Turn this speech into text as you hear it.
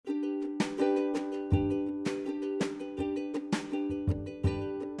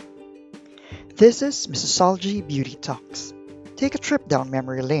This is Mississology Beauty Talks. Take a trip down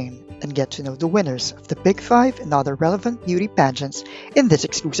memory lane and get to know the winners of the Big Five and other relevant beauty pageants in this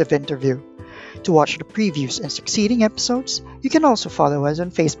exclusive interview. To watch the previews and succeeding episodes, you can also follow us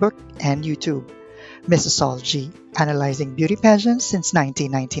on Facebook and YouTube. Mississology, analyzing beauty pageants since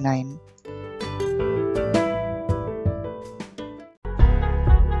 1999.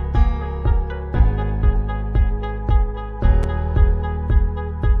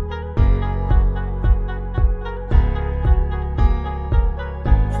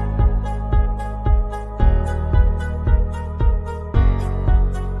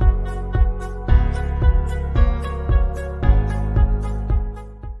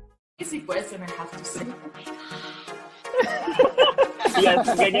 Easy question I have to say. Yes,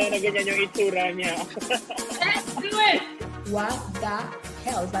 ganyan yung itsura niya. Let's do it! What the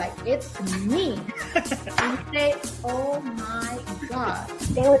hell? Like, it's me. And say, oh my god.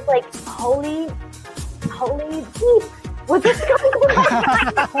 It was like, holy beep. What's this going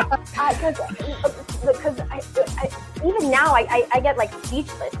on? Because even now I get like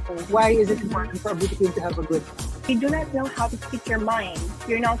speechless. Why is it important for a beauty queen to have a good? You do not know how to speak your mind.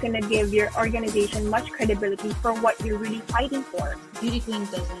 You're not going to give your organization much credibility for what you're really fighting for. Beauty queen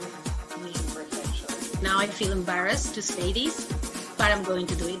doesn't mean perfection. Now I feel embarrassed to say this, but I'm going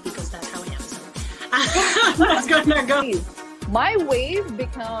to do it because that's how I am. So that's gonna go. My wave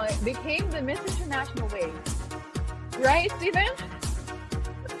became the Miss International wave. Right, Steven?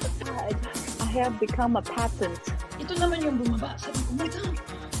 I have become a patent. Ito naman yung bumaba. Sabi ko, oh my god.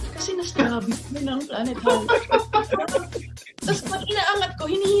 Kasi nastrabi ko ng planet Hall. Tapos pag inaangat ko,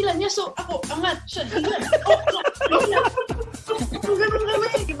 hinihila niya. So ako, angat siya. Hinihila. Ganun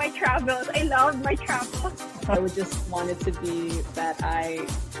kami. My travels. I love my travels. I would just want it to be that I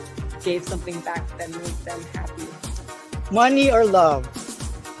gave something back that made them happy. Money or love?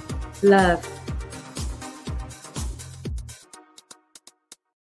 Love.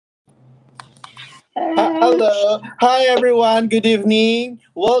 Hello. Hi, everyone. Good evening.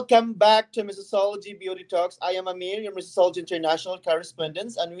 Welcome back to Mississology Beauty Talks. I am Amir, your Mississology International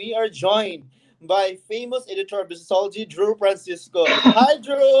correspondent, and we are joined by famous editor of Mississology, Drew Francisco. Hi,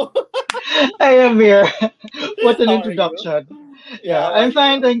 Drew. I am here. What an How are introduction. you? Yeah, How are I'm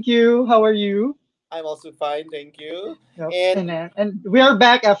fine, you? thank you. How are you? I'm also fine, thank you. Yep. And And we are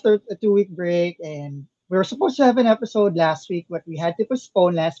back after a 2 week break, and we were supposed to have an episode last week, but we had to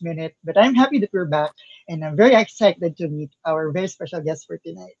postpone last minute. But I'm happy that we're back, and I'm very excited to meet our very special guest for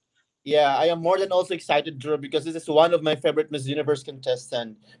tonight. yeah, I am more than also excited, Drew, because this is one of my favorite Miss Universe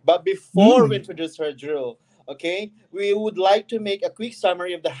contestants. But before we Mm. introduce her, Drew, okay, we would like to make a quick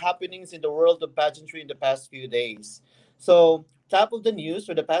summary of the happenings in the world of pageantry in the past few days. So, top of the news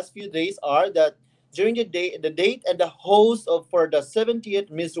for the past few days are that during the date and the host of for the 70th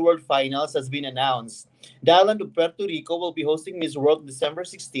Miss World Finals has been announced. The island of Puerto Rico will be hosting Miss World December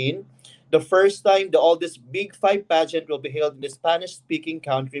 16. The first time the oldest Big Five pageant will be held in the Spanish-speaking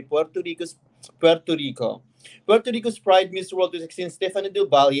country, Puerto Rico. Puerto Rico's Pride Miss World 2016, Stephanie Del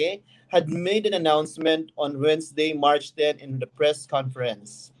Valle, had made an announcement on Wednesday, March 10, in the press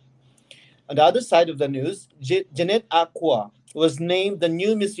conference. On the other side of the news, Jeanette Aqua was named the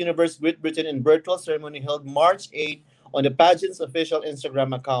new Miss Universe Great Britain in virtual ceremony held March 8 on the pageant's official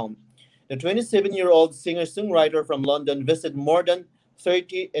Instagram account. The 27-year-old singer-songwriter from London visited more than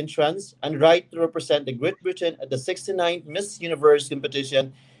 30 entrants and right to represent the Great Britain at the 69th Miss Universe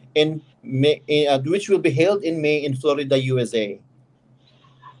competition in May, which will be held in May in Florida, USA.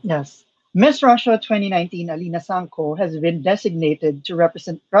 Yes. Miss Russia 2019 Alina Sanko has been designated to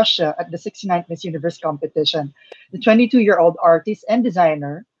represent Russia at the 69th Miss Universe competition. The 22-year-old artist and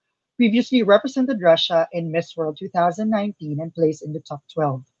designer previously represented Russia in Miss World 2019 and placed in the top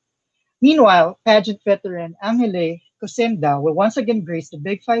 12. Meanwhile, pageant veteran Angele Cosenda will once again grace the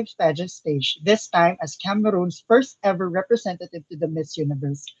Big Five pageant stage, this time as Cameroon's first ever representative to the Miss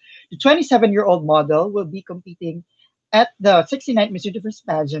Universe. The 27-year-old model will be competing at the 69th Miss Universe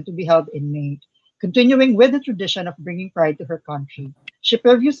pageant to be held in May, continuing with the tradition of bringing pride to her country. She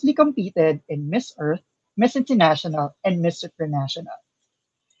previously competed in Miss Earth, Miss International, and Miss Supranational.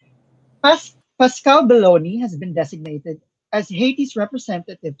 Pascal Belloni has been designated as Haiti's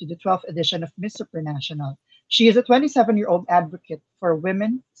representative to the 12th edition of Miss Supranational. She is a 27-year-old advocate for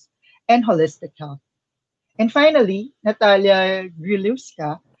women's and holistic health. And finally, Natalia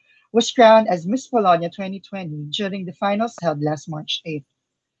Grilewska was crowned as Miss Polonia 2020 during the finals held last March 8th.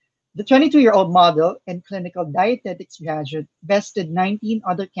 The 22-year-old model and clinical dietetics graduate bested 19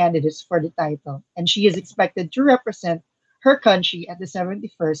 other candidates for the title, and she is expected to represent her country at the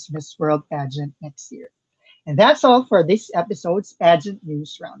 71st Miss World pageant next year. And that's all for this episode's Pageant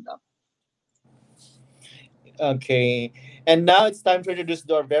News Roundup. Okay. And now it's time to introduce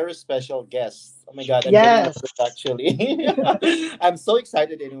our very special guest. Oh my God, I'm getting Yes. nervous actually. I'm so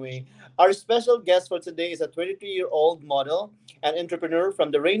excited anyway. Our special guest for today is a 23-year-old model and entrepreneur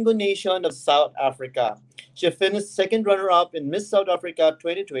from the Rainbow Nation of South Africa. She finished second runner-up in Miss South Africa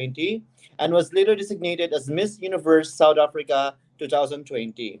 2020 and was later designated as Miss Universe South Africa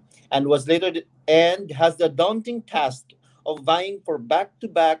 2020 and and has the daunting task of vying for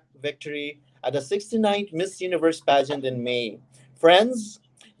back-to-back victory at the 69th Miss Universe pageant in May. Friends,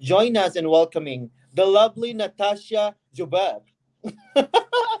 join us in welcoming the lovely Natasha Joubert. I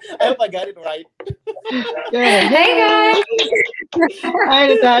hope I got it right. Yeah, Hey yay! guys! Hi,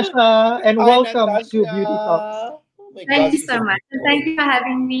 Natasha, and Hi, welcome to Beauty Talks. Natasha. Oh my Thank gosh, you she's so so much. And thank beautiful. you for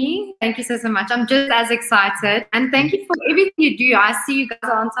having me. Thank you so much. I'm just as excited. And thank you for everything you do. I see you guys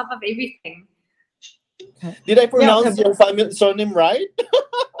are on top of everything. Did I Yeah, pronounce your family surname right?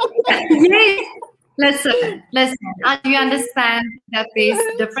 Yes. Listen. I do understand that there's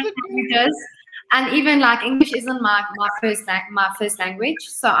different languages. And even like English isn't my first language.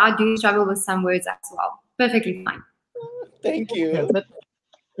 So I do struggle with some words as well. Perfectly fine. Thank yeah, you. but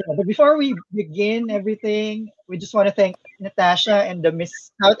before we begin everything, we just want to thank Natasha and the Miss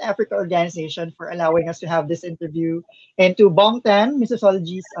South Africa organization for allowing us to have this interview, and to Bong Tan,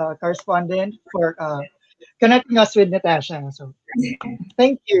 Missology's correspondent, for connecting us with Natasha. So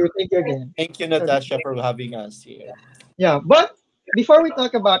thank you again. Thank you, So Natasha, for having us here. yeah, but before we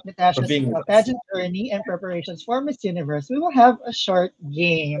talk about For Natasha's being with us. pageant journey and preparations for Miss Universe, we will have a short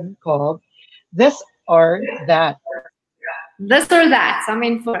game called This or That. This or that. I'm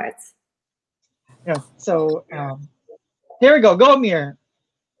in for it. Yes. So here we go. Go, Mir.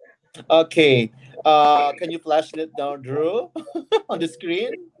 Okay. Can you flash it down, Drew, on the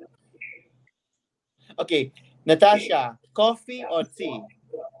screen? Okay. Natasha, coffee or tea?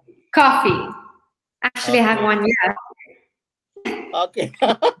 Coffee. Actually, I have Okay. one here. Okay.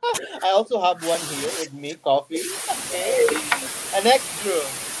 I also have one here with me, coffee. Okay. And next, Drew.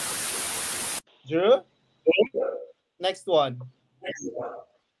 Drew, next one.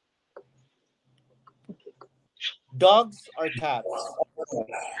 Dogs or cats?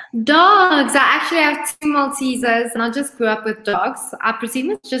 Dogs. I actually have two Maltesers, and I just grew up with dogs. I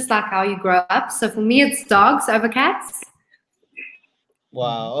presume it's just like how you grow up. So for me, it's dogs over cats.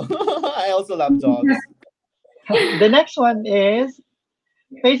 Wow. I also love dogs. The next one is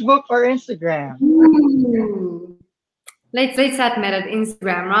Facebook or Instagram. Ooh. Let's admit it,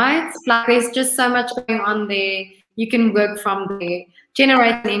 Instagram, right? Like there's just so much going on there. You can work from there,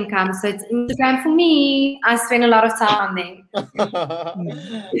 generate an income. So it's Instagram for me. I spend a lot of time on there.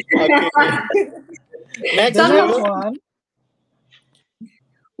 Okay. Next, The next Drew. one,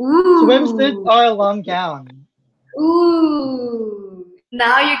 swimsuit Ooh. or long gown. Ooh.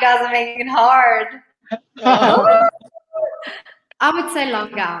 Now you guys are making it hard. I would say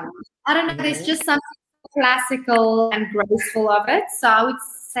long gown. I don't know. There's just something classical and graceful of it. So I would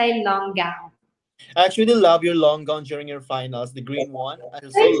say long gown. I actually love your long gown during your finals, the green one. I so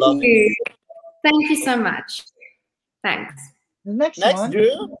Thank love it. you. Thank you so much. Thanks. The next Next, one,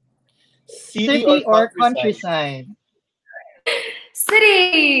 Drew. City or city or countryside? countryside.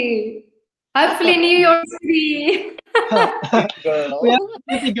 City. Hopefully New York City. Girl. We have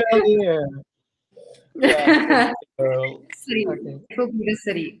a city girl here. Yeah, girl. City. Okay. It will be the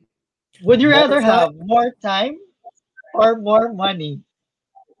city. Would you rather Motorcycle? have more time or more money?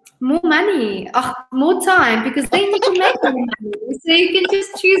 More money. Oh, more time because then you can make more money. So you can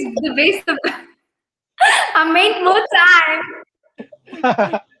just choose the best of it. I made more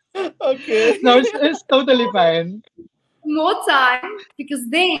time. Okay. No, it's totally fine. More time because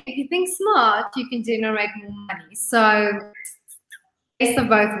then if you think smart, you can generate more money. So best of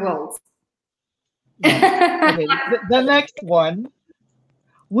both worlds. Okay, the next one.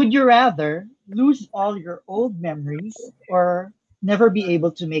 Would you rather lose all your old memories or never be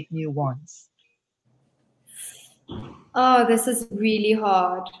able to make new ones? Oh, this is really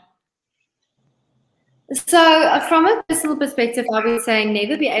hard. So, from a personal perspective, I would say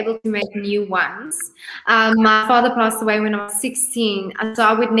never be able to make new ones. My father passed away when I was 16, so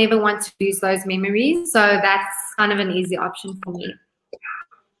I would never want to lose those memories. So that's kind of an easy option for me.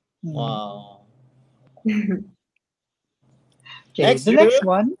 Wow. Okay, Next, the Drew. next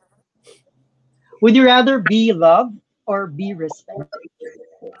one. Would you rather be loved or be respected?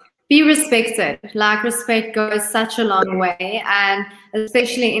 Be respected. Like respect goes such a long way, and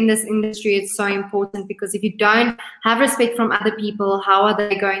especially in this industry, it's so important because if you don't have respect from other people, how are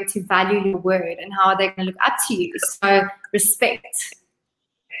they going to value your word and how are they going to look up to you? So respect.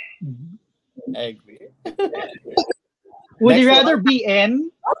 I agree. Would you Next rather one. be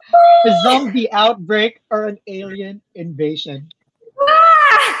in a zombie outbreak or an alien invasion?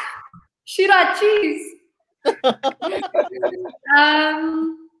 Ah! Should I choose?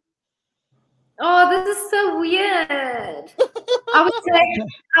 Um, oh, this is so weird. I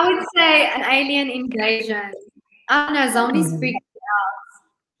would say an alien invasion. I don't know, zombies freak me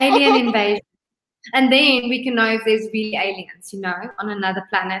out. Alien invasion. And then we can know if there's really aliens, on another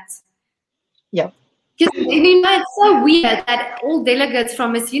planet. Yeah. Because, it's so weird that all delegates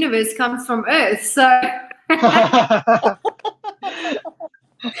from Miss Universe come from Earth. So.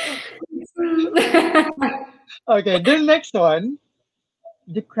 Okay, the next one.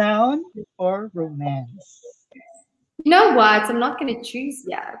 The Crown or Romance? You know what? I'm not going to choose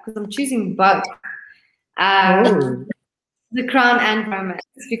because I'm choosing both. Oh. The Crown and Romance,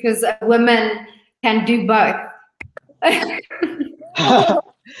 because a woman can do both.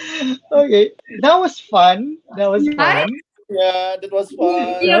 Okay, that was fun. That was Right? fun. Yeah, that was You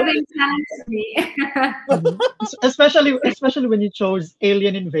fun. feel them challenge me. Mhm. Especially when you chose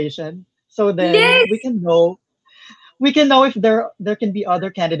alien invasion. So then Yes. we can know if there can be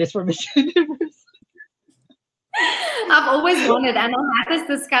other candidates for Miss Universe. I've always wanted, and I had this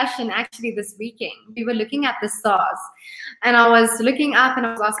discussion actually this weekend. We were looking at the stars, and I was looking up and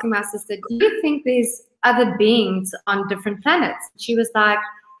I was asking my sister, do you think there's other beings on different planets? She was like,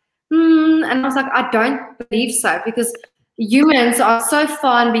 and I was like, I don't believe so, because humans are so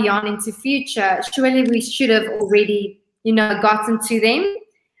far and beyond into future. Surely we should have already, gotten to them.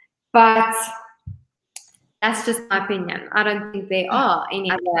 But that's just my opinion. I don't think there are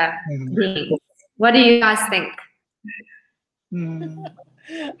any other beings. What do you guys think?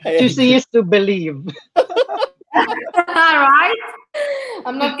 I To see agree. is to believe. Right?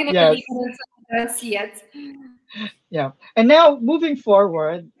 I'm not going to Yes. believe it until I don't see it. Yeah. And now moving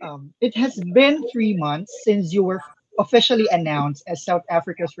forward, it has been 3 months since you were officially announced as South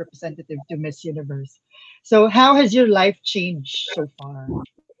Africa's representative to Miss Universe. So how has your life changed so far?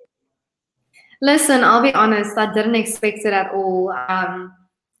 Listen, I'll be honest, I didn't expect it at all.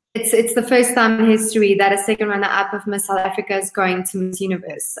 It's the first time in history that a second runner-up of Miss South Africa is going to Miss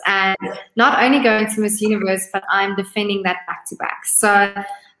Universe. And not only going to Miss Universe, but I'm defending that back-to-back. So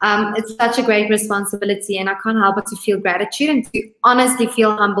it's such a great responsibility, and I can't help but to feel gratitude and to honestly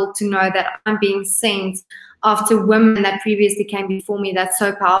feel humbled to know that I'm being sent after women that previously came before me that's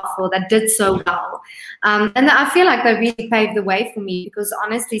so powerful, that did so well. And I feel like they really paved the way for me, because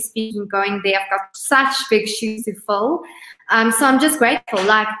honestly speaking, going there, I've got such big shoes to fill. So I'm just grateful.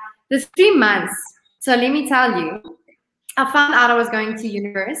 Like the 3 months, so let me tell you, I found out I was going to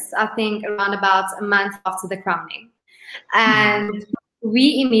Universe, I think around about a month after the crowning. And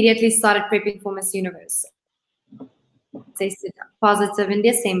we immediately started prepping for Miss Universe. Tested positive in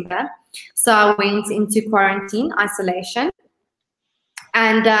December. So I went into quarantine, isolation.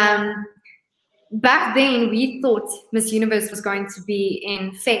 And back then we thought Miss Universe was going to be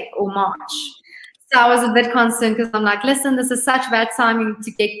in Feb or March. So I was a bit concerned, because I'm like, listen, this is such bad timing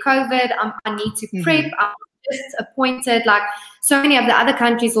to get COVID. I need to prep. I'm just appointed. Like so many of the other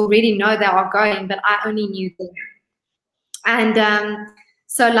countries already know they are going, but I only knew them. And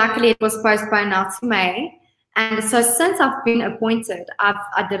so luckily it was postponed now to May. And so since I've been appointed,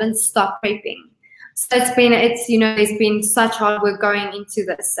 I didn't stop prepping. So there's been such hard work going into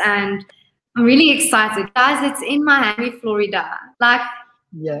this, and I'm really excited. Guys, it's in Miami, Florida. Like,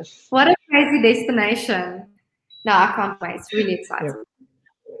 Yes. what a crazy destination. No, I can't wait. It's really exciting.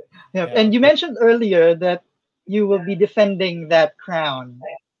 Yeah. And you mentioned earlier that you will be defending that crown,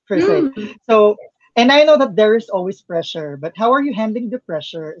 per se. So, and I know that there is always pressure, but how are you handling the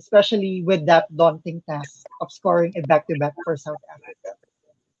pressure, especially with that daunting task of scoring a back-to-back for South Africa?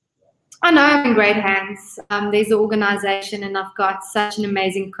 I know I'm in great hands. There's an organization, and I've got such an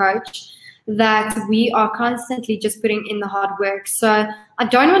amazing coach that we are constantly just putting in the hard work. So I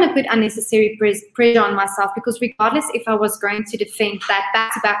don't want to put unnecessary pressure on myself, because regardless if I was going to defend that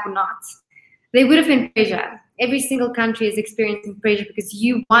back-to-back or not, there would have been pressure. Every single country is experiencing pressure, because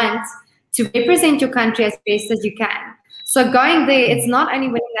you want to represent your country as best as you can. So going there, it's not only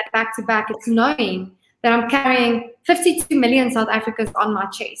winning that back-to-back, it's knowing that I'm carrying 52 million South Africans on my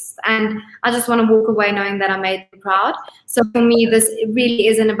chest. And I just want to walk away knowing that I made them proud. So for me, this really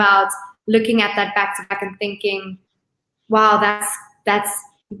isn't about looking at that back-to-back and thinking, wow, that's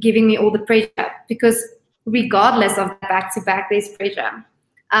giving me all the pressure. Because regardless of the back-to-back, there's pressure.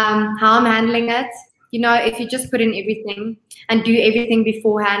 How I'm handling it, if you just put in everything and do everything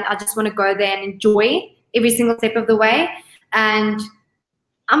beforehand, I just want to go there and enjoy every single step of the way. And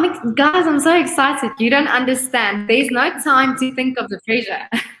guys, I'm so excited. You don't understand. There's no time to think of the pressure.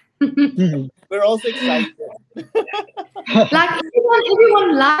 We're also excited. Like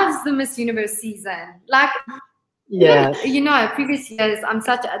everyone loves the Miss Universe season. Like Yes. you know, previous years,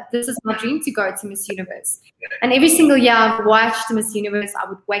 this is my dream to go to Miss Universe. And every single year I've watched Miss Universe, I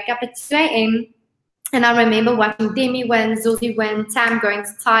would wake up at 2 a.m. and I remember watching Demi win, Zuzi win, Tam going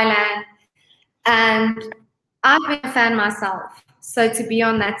to Thailand. And I've been a fan myself. So to be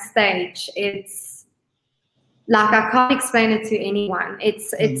on that stage, it's like I can't explain it to anyone.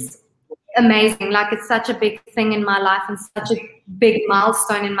 It's amazing. Like it's such a big thing in my life and such a big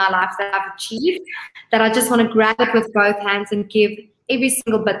milestone in my life that I've achieved that I just want to grab it with both hands and give every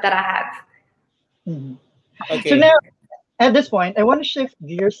single bit that I have. Mhm. Okay. So now, at this point, I want to shift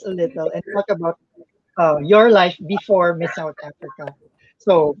gears a little and talk about your life before Miss South Africa.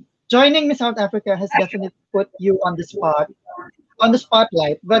 So joining Miss South Africa has definitely put you on the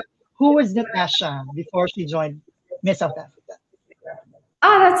spotlight. But who was Natasha before she joined Miss South Africa?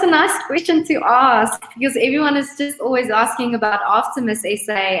 Oh, that's a nice question to ask because everyone is just always asking about after Miss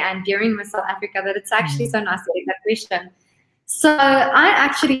SA and during Miss South Africa that it's actually so nice to get that question. So I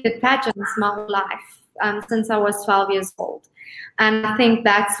actually did pageants my whole life since I was 12 years old. And I think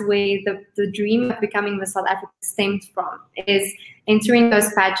that's where the dream of becoming Miss South Africa stemmed from, is entering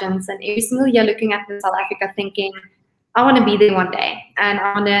those pageants and every single year looking at Miss South Africa thinking, I want to be there one day and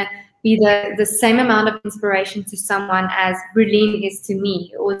I want to be the same amount of inspiration to someone as Berlin is to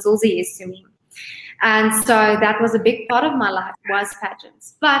me or Zulzi is to me. And so that was a big part of my life, was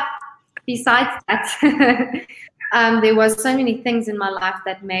pageants. But besides that, there was so many things in my life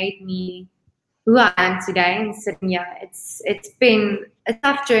that made me who I am today and sitting here. It's been a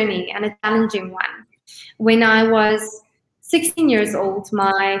tough journey and a challenging one. When I was 16 years old,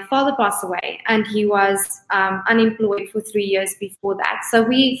 my father passed away and he was unemployed for 3 years before that. So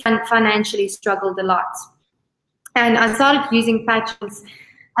we financially struggled a lot. And I started using pageants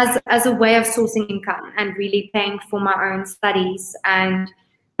as a way of sourcing income and really paying for my own studies and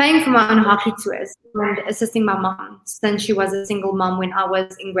paying for my own hockey tours and assisting my mom since she was a single mom when I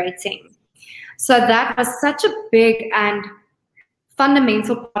was in grade 10. So that was such a big and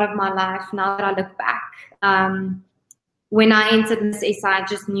fundamental part of my life now that I look back. When I entered Miss SA, I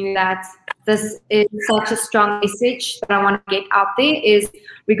just knew that this is such a strong message that I want to get out there is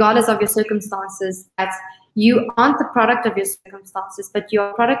regardless of your circumstances, that you aren't the product of your circumstances, but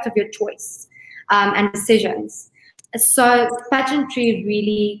you're a product of your choice and decisions. So pageantry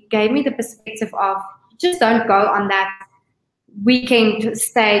really gave me the perspective of just don't go on that weekend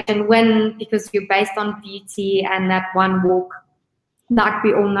stage and win because you're based on beauty and that one walk, like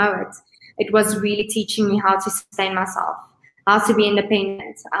we all know it. It was really teaching me how to sustain myself, how to be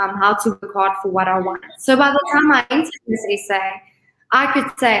independent, how to work hard for what I want. So by the time I entered this essay, I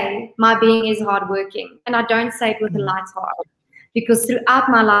could say my being is hardworking, and I don't say it with a light heart because throughout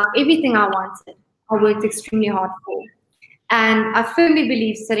my life, everything I wanted, I worked extremely hard for. And I firmly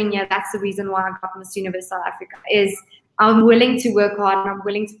believe sitting here, that's the reason why I got Miss Universe South Africa, is I'm willing to work hard and I'm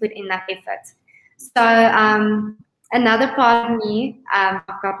willing to put in that effort. So another part of me, I've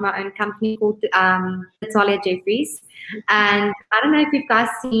got my own company called Natalia Jeffries. And I don't know if you guys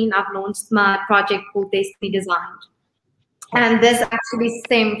seen, I've launched my project called Destiny Designed. And this actually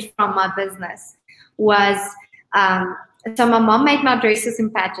stemmed from my business. So my mom made my dresses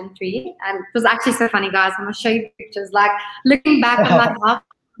in pageantry, and it was actually so funny, guys. I'm gonna show you pictures. Like looking back, I'm like, how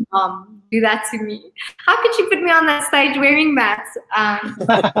could my mom do that to me? How could she put me on that stage wearing that?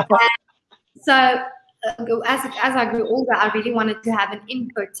 So as I grew older, I really wanted to have an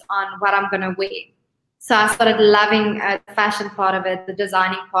input on what I'm gonna wear. So I started loving the fashion part of it, the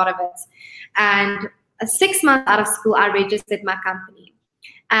designing part of it, and 6 months out of school, I registered my company.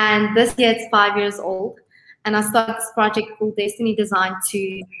 And this year it's 5 years old. And I started this project called Destiny Design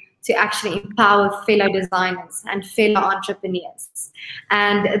to actually empower fellow designers and fellow entrepreneurs.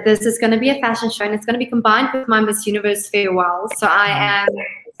 And this is going to be a fashion show, and it's going to be combined with my Miss Universe farewell. So I am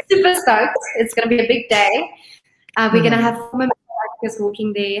super stoked. It's going to be a big day. We're going to have former actors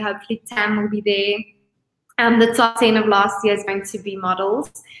walking there. Hopefully Tam will be there. The top 10 of last year is going to be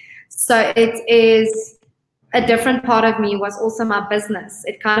models. So it is a different part of me was also my business.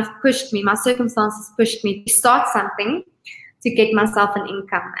 It kind of pushed me, my circumstances pushed me to start something to get myself an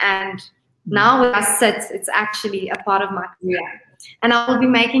income. And now where I sit, it's actually a part of my career. And I will be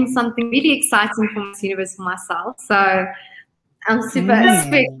making something really exciting for Miss Universe for myself. So I'm super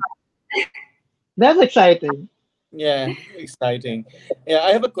excited. That's exciting. Yeah, exciting. Yeah,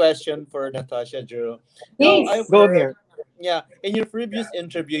 I have a question for Natasha, Drew. Yes. Now, I've Go heard, here. yeah, in your previous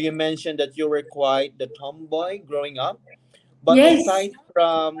interview, you mentioned that you were quite the tomboy growing up. But Yes. aside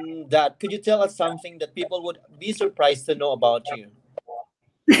from that, could you tell us something that people would be surprised to know about you?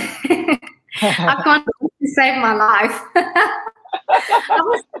 I can't wait to saved my life. I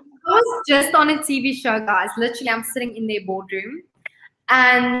was just on a TV show, guys. Literally, I'm sitting in their boardroom,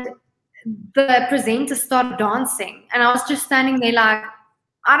 and the presenter started dancing, and I was just standing there like,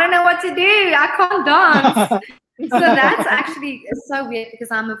 I don't know what to do. I can't dance. So that's actually so weird because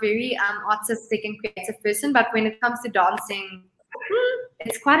I'm a very artistic and creative person, but when it comes to dancing,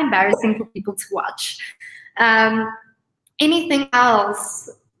 it's quite embarrassing for people to watch. Anything else?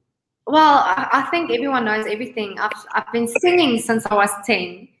 Well, I think everyone knows everything. I've been singing since I was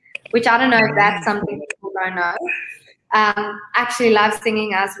 10, which I don't know if that's something people don't know. Actually love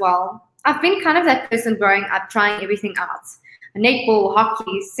singing as well. I've been kind of that person growing up, trying everything out. Netball,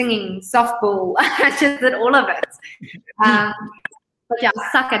 hockey, singing, softball. I just did all of it. But yeah,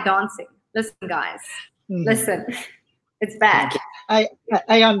 I suck at dancing. Listen, guys. Listen. It's bad. I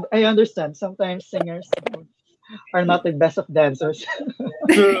understand. Sometimes singers are not the best of dancers.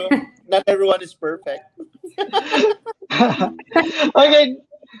 True. Not everyone is perfect. Okay.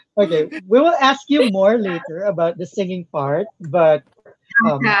 We will ask you more later about the singing part, but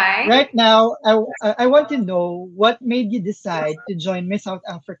right now I want to know what made you decide to join Miss South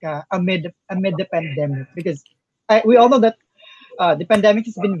Africa amid the pandemic, because we all know that the pandemic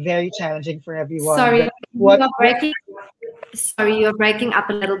has been very challenging for everyone. Sorry, you're breaking up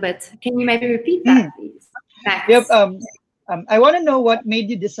a little bit. Can you maybe repeat that, please? Thanks. Yep. I want to know what made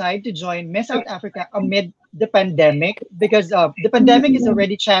you decide to join Miss South Africa amid the pandemic, because the pandemic is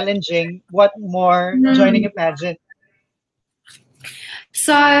already challenging. What more joining a pageant?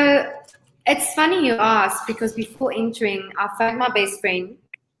 So it's funny you ask, because before entering, I phoned my best friend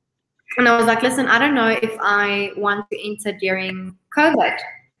and I was like, listen, I don't know if I want to enter during COVID,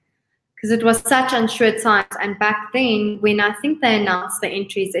 because it was such unsure times. And back then, when I think they announced the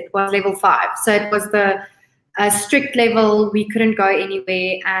entries, it was level 5. So it was the strict level. We couldn't go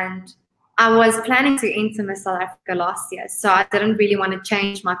anywhere. And I was planning to enter Miss South Africa last year. So I didn't really want to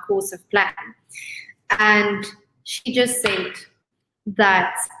change my course of plan. And she just said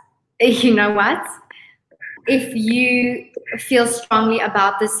that, you know what? If you feel strongly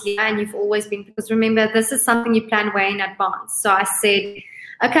about this year, and you've always been, because remember, this is something you plan way in advance. So I said,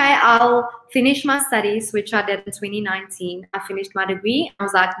 okay, I'll finish my studies, which I did in 2019. I finished my degree. I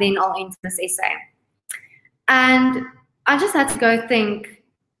was like, then I'll enter Miss SA. And I just had to go think,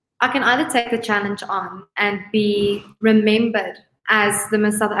 I can either take the challenge on and be remembered as the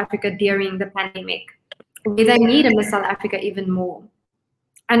Miss South Africa during the pandemic, where they need a Miss South Africa even more.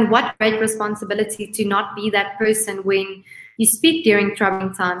 And what great responsibility to not be that person when you speak during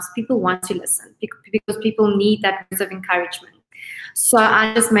troubling times. People want to listen because people need that words of encouragement. So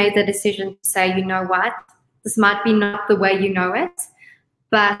I just made the decision to say, you know what, this might be not the way you know it,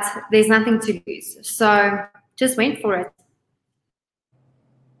 but there's nothing to lose. So just went for it.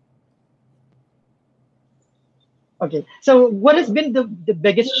 Okay, so what has been the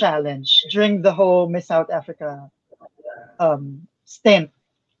biggest challenge during the whole Miss South Africa stint?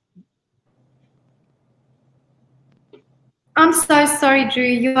 I'm so sorry, Drew.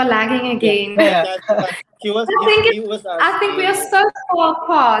 You are lagging again. Yeah. I think we are so far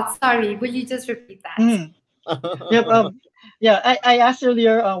apart. Sorry, will you just repeat that? Yep. Yeah, I asked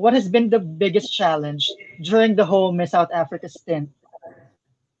earlier, what has been the biggest challenge during the whole Miss South Africa stint?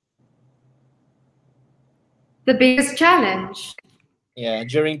 The biggest challenge? Yeah,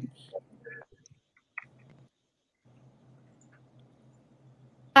 during...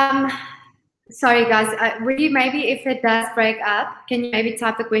 Sorry, guys. Will you maybe, if it does break up, can you maybe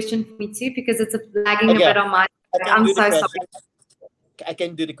type the question for me too? Because it's lagging a bit on my side. I'm so sorry. I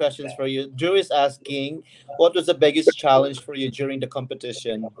can do the questions for you. Drew is asking, what was the biggest challenge for you during the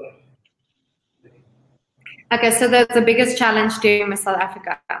competition? Okay, so the biggest challenge during Miss South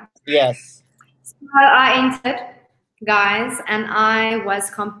Africa. Yes. So I entered, guys, and I was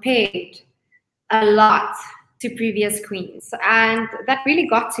compared a lot to previous queens, and that really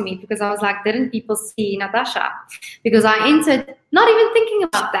got to me because I was like, didn't people see Natasha? Because I entered not even thinking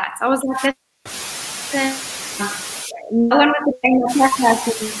about that. I was like, no one was saying Natasha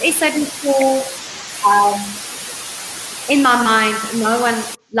SA before. In my mind, no one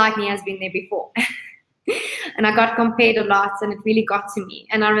like me has been there before. And I got compared a lot, and it really got to me.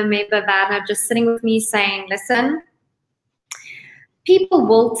 And I remember Werner just sitting with me saying, listen, people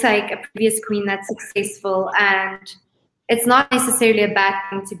will take a previous queen that's successful, and it's not necessarily a bad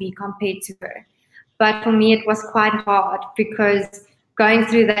thing to be compared to her. But for me, it was quite hard because going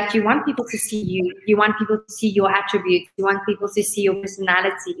through that, you want people to see you. You want people to see your attributes. You want people to see your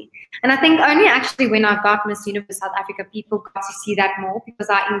personality. And I think only actually when I got Miss Universe South Africa, people got to see that more because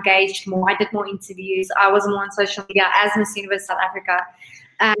I engaged more. I did more interviews. I was more on social media as Miss Universe South Africa.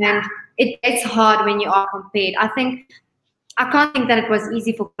 And it gets hard when you are compared. I can't think that it was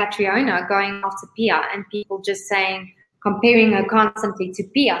easy for Catriona going after Pia and people just saying, comparing her constantly to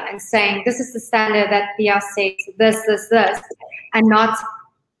Pia and saying, this is the standard that Pia sets, this, and not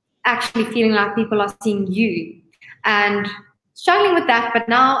actually feeling like people are seeing you. And struggling with that, but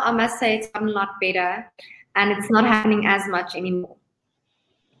now I must say it's gotten a lot better and it's not happening as much anymore.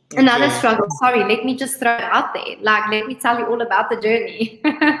 Another struggle, sorry, let me just throw it out there. Like, let me tell you all about the journey.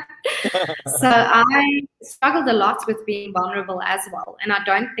 So I struggled a lot with being vulnerable as well. And I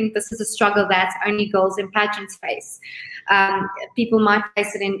don't think this is a struggle that only girls in pageants face. People might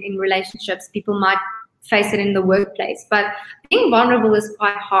face it in relationships. People might face it in the workplace. But being vulnerable is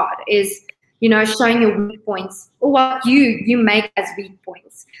quite hard, is, you know, showing your weak points or what you make as weak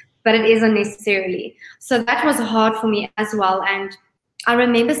points. But it isn't necessarily. So that was hard for me as well. And I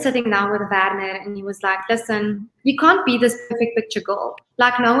remember sitting down with Werner and he was like, listen, you can't be this perfect picture girl.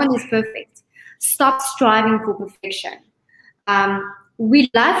 Like, no one is perfect. Stop striving for perfection. We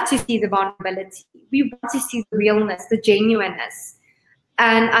love to see the vulnerability. We want to see the realness, the genuineness.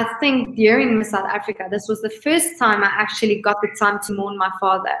 And I think during Miss South Africa, this was the first time I actually got the time to mourn my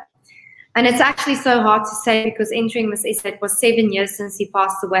father. And it's actually so hard to say because entering Miss SA, it was 7 years since he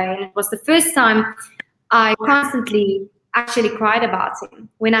passed away. And it was the first time I constantly actually cried about him.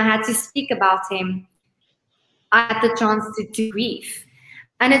 When I had to speak about him, I had the chance to grieve.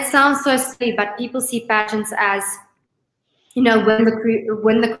 And it sounds so silly, but people see pageants as, you know, win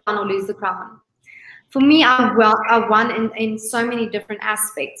the crown or lose the crown. For me, I won in so many different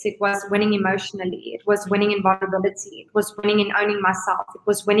aspects. It was winning emotionally. It was winning in vulnerability. It was winning in owning myself. It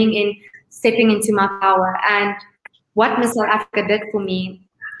was winning in stepping into my power. And what Miss South Africa did for me,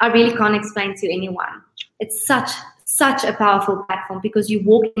 I really can't explain to anyone. It's such a powerful platform because you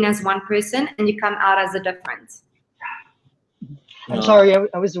walk in as one person and you come out as a different. I'm sorry,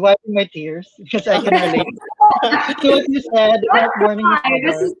 I was wiping my tears because I can relate to what you said about mourning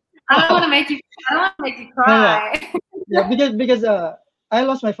your father. I don't want to make you cry. Yeah, because I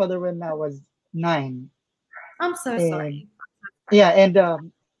lost my father when I was 9. I'm so sorry. Yeah, and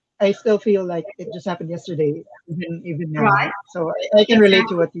I still feel like it just happened yesterday, even now. Right. So I can relate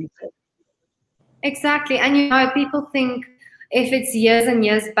to what you said. Exactly. And you know, people think if it's years and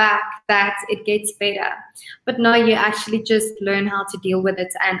years back that it gets better. But no, you actually just learn how to deal with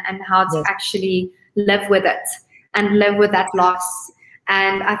it and how to actually live with it and live with that loss.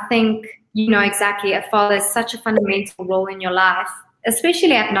 And I think, you know, exactly, a father is such a fundamental role in your life,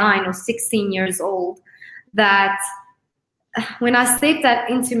 especially at 9 or 16 years old, that when I stepped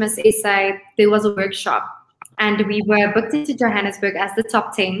into Miss SA, there was a workshop and we were booked into Johannesburg as the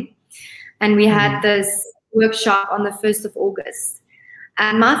top 10. And we had this workshop on the 1st of August.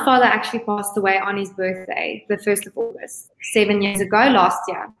 And my father actually passed away on his birthday, the 1st of August, 7 years ago, last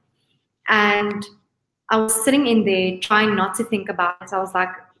year. And I was sitting in there trying not to think about it. I was like,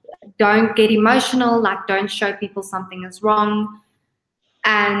 don't get emotional, like don't show people something is wrong.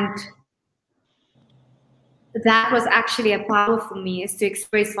 And that was actually a power for me, is to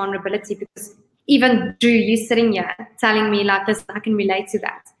express vulnerability, because even Drew, you sitting here telling me like, listen, I can relate to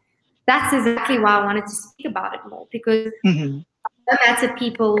that. That's exactly why I wanted to speak about it more, because no matter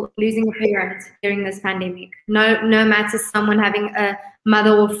people losing a parent during this pandemic, no matter someone having a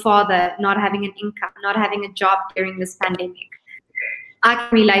mother or father not having an income, not having a job during this pandemic, I can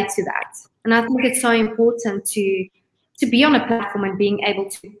relate to that. And I think it's so important to be on a platform and being able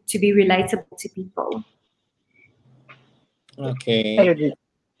to be relatable to people. Okay. I agree.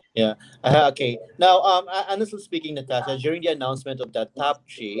 Yeah. Okay. Now, honestly speaking, Natasha, during the announcement of that top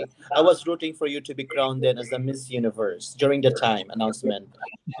 3, I was rooting for you to be crowned then as the Miss Universe during the time announcement.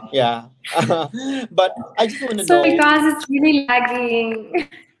 Yeah. But I just want to know. Sorry, guys, it's really lagging.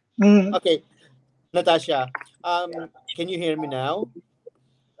 Okay, Natasha, can you hear me now?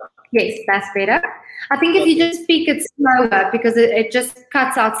 Yes, that's better. I think if you just speak it slower, because it just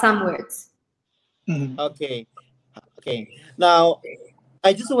cuts out some words. Okay. Now,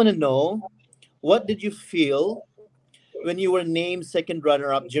 I just want to know, what did you feel when you were named second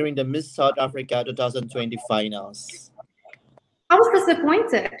runner-up during the Miss South Africa 2020 finals? I was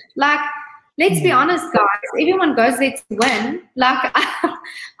disappointed. Like, let's be honest, guys. Everyone goes there to win. Like,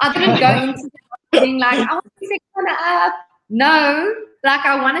 I didn't go into being like, I want to be second runner-up. No, like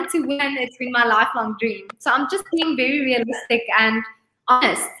I wanted to win. It's been my lifelong dream. So I'm just being very realistic and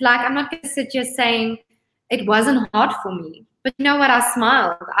honest. Like, I'm not going to sit here saying it wasn't hard for me. But you know what? I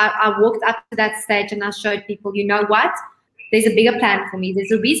smiled. I walked up to that stage and I showed people, you know what? There's a bigger plan for me.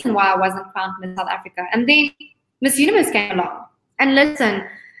 There's a reason why I wasn't crowned Miss South Africa. And then Miss Universe came along. And listen,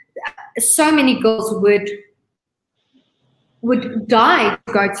 so many girls would would die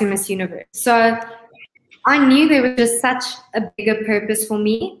to go to Miss Universe. So I knew there was just such a bigger purpose for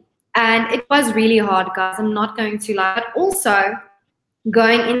me. And it was really hard, guys. I'm not going to lie. But also,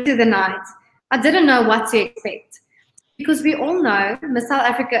 going into the night, I didn't know what to expect. Because we all know Miss South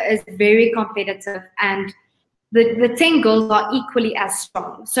Africa is very competitive and the 10 girls are equally as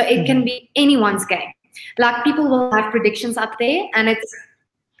strong. So it can be anyone's game. Like, people will have predictions up there and it's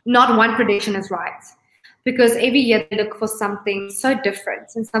not one prediction is right. Because every year they look for something so different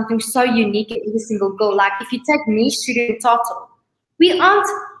and something so unique in every single girl. Like, if you take me, Shuri, and Total, we aren't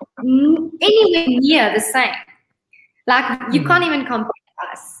anywhere near the same. Like, you can't even compare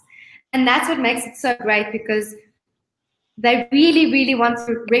us. And that's what makes it so great, because they really, really want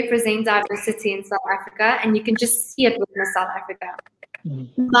to represent diversity in South Africa, and you can just see it with Miss South Africa.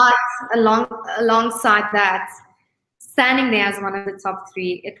 But alongside that, standing there as one of the top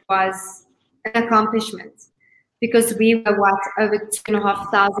 3, it was an accomplishment, because we were over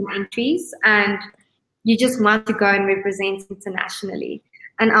 2,500 entries, and you just want to go and represent internationally.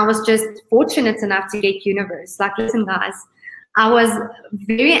 And I was just fortunate enough to get Universe. Like, listen, guys, I was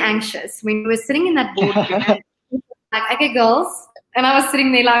very anxious when we were sitting in that boardroom. And like, okay, girls, and I was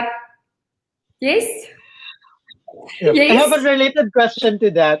sitting there like, yes, Yep. yes. I have a related question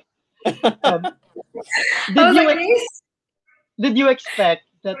to that. Did you expect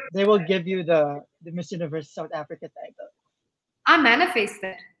that they will give you the Miss Universe South Africa title? I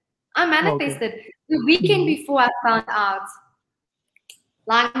manifested. Okay. The weekend before I found out,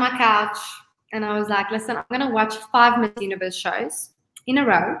 lying on my couch, and I was like, listen, I'm going to watch 5 Miss Universe shows in a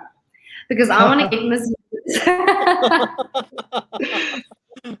row because I want to get Miss Universe.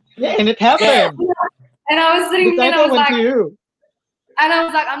 Yeah, and it happened. And I was sitting The there and I title was went like, to you. and I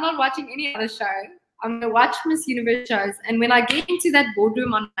was like, I'm not watching any other show. I'm going to watch Miss Universe shows. And when I get into that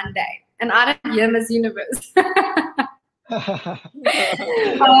boardroom on Monday and I don't hear Miss Universe. Oh,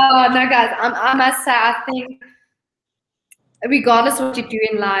 no, guys, I must say, I think regardless of what you do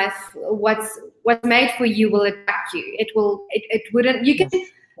in life, what's made for you will attract you. It wouldn't, you can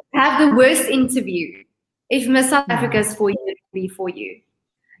have the worst interview. If Miss South Africa is for you, it will be for you.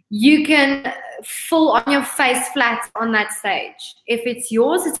 You can fall on your face flat on that stage. If it's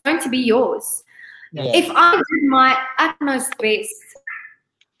yours, it's going to be yours. Yeah. If I did my utmost best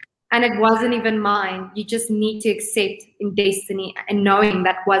and it wasn't even mine, you just need to accept in destiny and knowing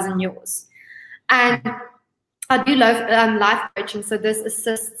that wasn't yours. And I do love life coaching, so this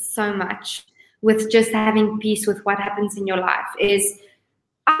assists so much with just having peace with what happens in your life. Is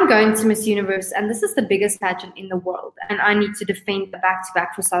I'm going to Miss Universe, and this is the biggest pageant in the world, and I need to defend the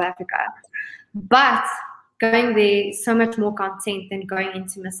back-to-back for South Africa. But going there is so much more content than going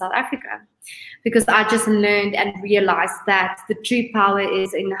into Miss South Africa, because I just learned and realized that the true power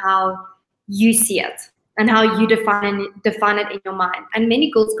is in how you see it and how you define it in your mind. And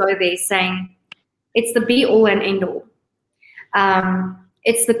many girls go there saying it's the be-all and end-all.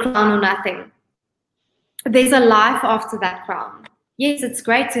 It's the crown or nothing. There's a life after that crown. Yes, it's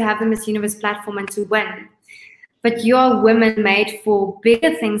great to have the Miss Universe platform and to win, but you're women made for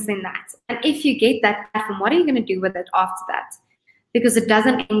bigger things than that. And if you get that platform, what are you going to do with it after that? Because it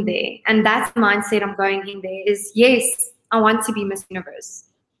doesn't end there. And that's the mindset I'm going in there is, yes, I want to be Miss Universe.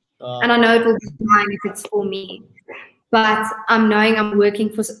 And I know it will be fine if it's for me. But I'm knowing I'm working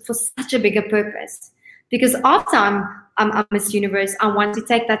for such a bigger purpose. Because after I'm Miss Universe, I want to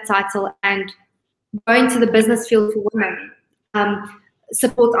take that title and go into the business field for women.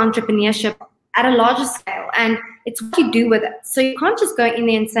 Support entrepreneurship at a larger scale, and it's what you do with it. So you can't just go in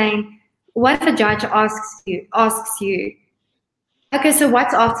there and saying, what if a judge asks you, okay, so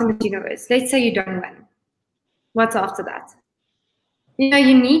what's after Miss Universe? Let's say you don't win. What's after that? You know,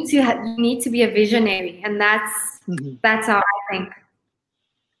 you need to be a visionary, and that's how I think.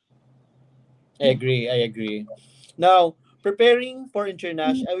 I agree. Now, preparing for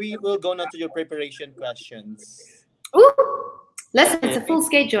international, we will go now to your preparation questions. Ooh. Listen, it's a full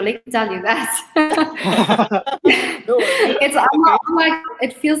schedule. Let me tell you that. I'm like,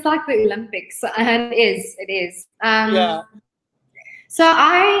 it feels like the Olympics, and it is. Yeah. So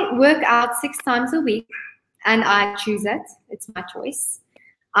I work out 6 times a week, and I choose it. It's my choice.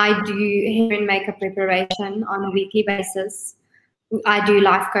 I do hair and makeup preparation on a weekly basis. I do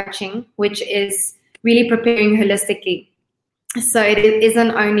life coaching, which is really preparing holistically. So it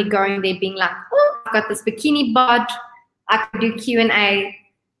isn't only going there being like, oh, I've got this bikini bod, I can do Q&A.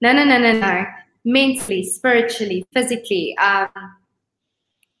 No. Mentally, spiritually, physically,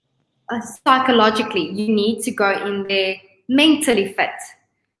 psychologically, you need to go in there mentally fit,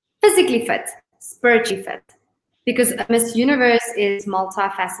 physically fit, spiritually fit. Because Miss Universe is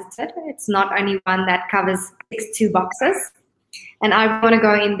multifaceted. It's not only one that covers 2 boxes. And I want to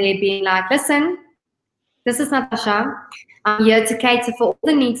go in there being like, listen, this is Natasha. I'm here to cater for all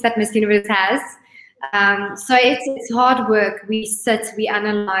the needs that Miss Universe has. So it's hard work. We sit, we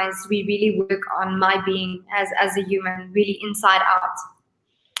analyze, we really work on my being as a human, really inside out.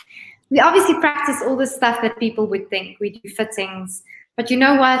 We obviously practice all the stuff that people would think. We do fittings. But you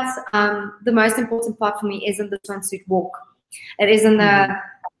know what? The most important part for me isn't the swimsuit walk. It isn't the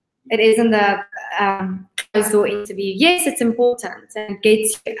closed door interview. Yes, it's important and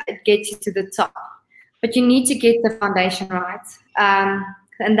it gets you to the top. But you need to get the foundation right.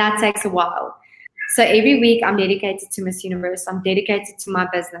 And that takes a while. So every week I'm dedicated to Miss Universe. I'm dedicated to my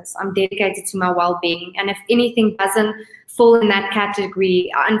business. I'm dedicated to my well-being. And if anything doesn't fall in that category,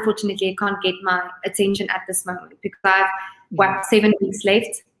 unfortunately, I can't get my attention at this moment because I have 7 weeks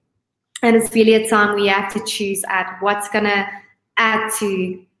left. And it's really a time where you have to choose at what's going to add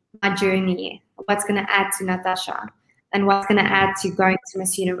to my journey, what's going to add to Natasha, and what's going to add to going to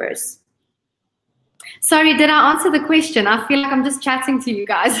Miss Universe. Sorry, did I answer the question? I feel like I'm just chatting to you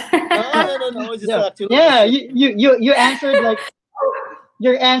guys. No. You answered like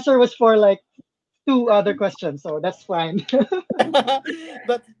your answer was for like 2 other questions, so that's fine.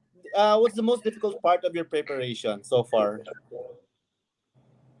 But what's the most difficult part of your preparation so far?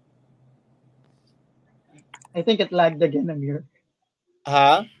 I think it lagged again, Amir.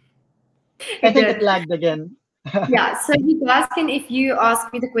 Huh? I think it lagged again. Yeah, so you guys can, if you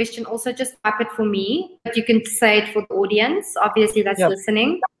ask me the question, also just type it for me, but you can say it for the audience, obviously that's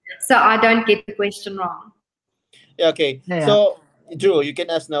listening, so I don't get the question wrong. Yeah, okay. Yeah. So, Drew, you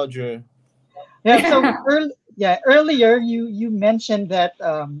can ask now, Drew. Yeah, so earlier you mentioned that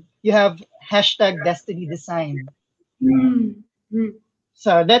you have #Destiny Design.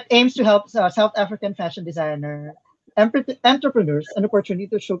 So that aims to help South African fashion designer entrepreneurs an opportunity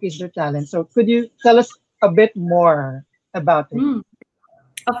to showcase their talent. So could you tell us a bit more about it?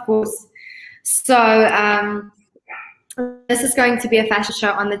 Of course. So this is going to be a fashion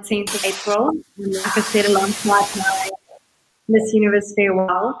show on the 10th of April. Like I said, alongside my Miss Universe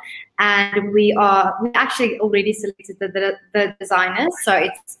farewell. And we actually already selected the designers. So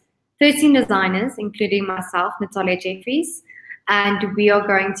it's 13 designers, including myself, Natalia Jeffries. And we are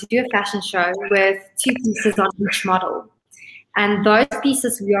going to do a fashion show with 2 pieces on each model. And those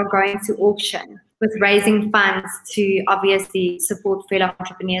pieces we are going to auction, with raising funds to obviously support fellow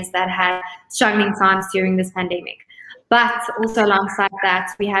entrepreneurs that had struggling times during this pandemic. But also alongside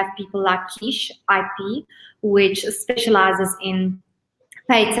that, we have people like Quiche IP, which specializes in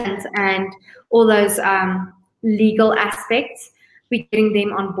patents and all those legal aspects. We're getting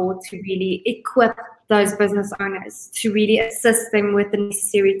them on board to really equip those business owners, to really assist them with the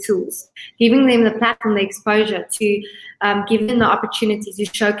necessary tools, giving them the platform, the exposure, to give them the opportunity to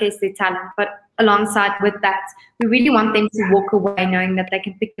showcase their talent. But alongside with that, we really want them to walk away knowing that they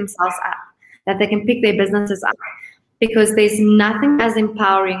can pick themselves up, that they can pick their businesses up, because there's nothing as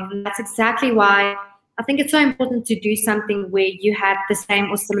empowering. And that's exactly why I think it's so important to do something where you have the same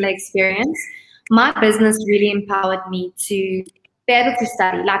or similar experience. My business really empowered me to be able to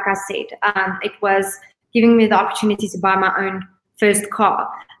study. Like I said, it was giving me the opportunity to buy my own first car.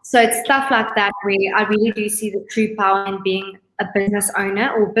 So it's stuff like that where I really do see the true power in being a business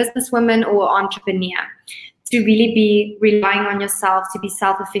owner or businesswoman or entrepreneur, to really be relying on yourself, to be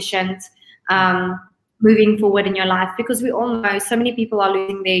self-efficient, moving forward in your life, because we all know so many people are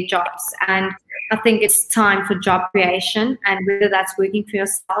losing their jobs. And I think it's time for job creation, and whether that's working for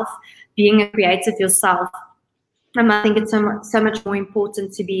yourself, being a creative yourself. And I think it's so much more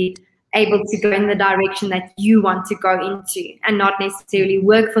important to be able to go in the direction that you want to go into and not necessarily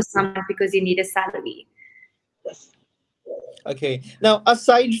work for someone because you need a salary. Yes. Okay. Now,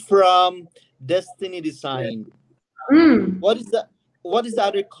 aside from Destiny Design, what is the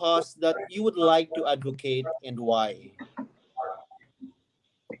other cause that you would like to advocate, and why?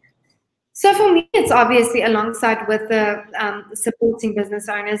 So for me, it's obviously alongside with the supporting business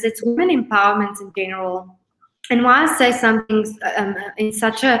owners, it's women empowerment in general. And why I say something in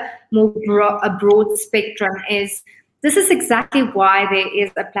such a more broad spectrum is this is exactly why there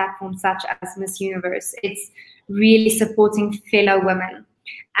is a platform such as Miss Universe. It's really supporting fellow women.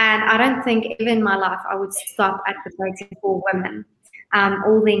 And I don't think ever in my life I would stop advocating for women,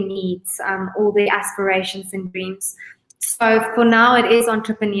 all their needs, all their aspirations and dreams. So for now, it is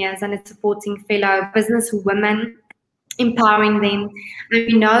entrepreneurs and it's supporting fellow business women, empowering them. And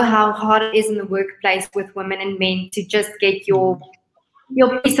we know how hard it is in the workplace with women and men to just get your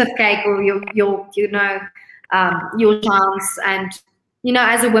piece of cake or your chance, and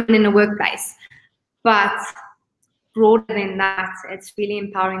as a woman in the workplace. But broader than that, it's really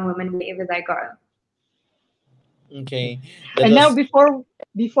empowering women wherever they go. Okay. That And now was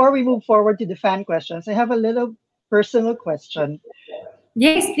before we move forward to the fan questions, I have a little personal question.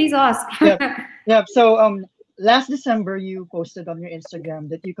 Yes, please ask. Yep. Yep. So last December you posted on your Instagram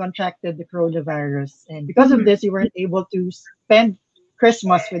that you contracted the coronavirus, and because of Mhm. this you weren't able to spend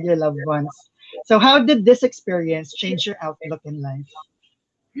Christmas with your loved ones. So how did this experience change your outlook in life?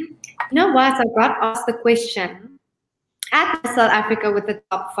 You know what? I got asked the question at South Africa with the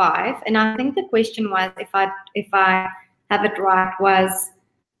top five, and I think the question was, if I have it right, was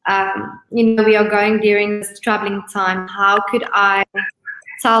we are going during this troubling time. How could I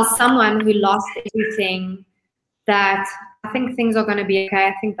tell someone who lost everything that I think things are going to be okay?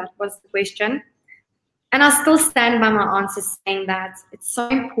 I think that was the question. And I still stand by my answer saying that it's so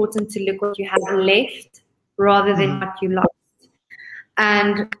important to look what you have left rather than what you lost.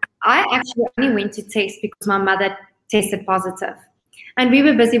 And I actually only went to test because my mother tested positive. And we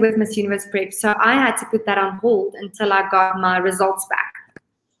were busy with Miss Universe prep, so I had to put that on hold until I got my results back.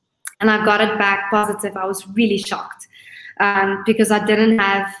 And I got it back positive. I was really shocked because I didn't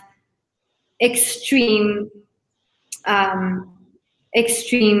have extreme,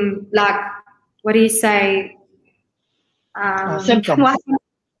 like, what do you say? Symptoms.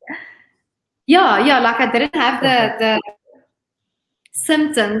 Yeah, like I didn't have the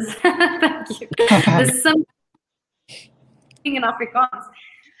symptoms. Thank you. The symptoms in Afrikaans.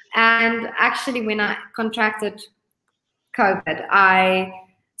 And actually, when I contracted COVID, I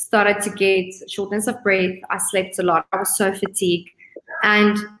started to get shortness of breath. I slept a lot. I was so fatigued.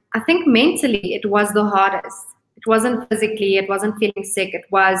 And I think mentally it was the hardest. It wasn't physically, it wasn't feeling sick. It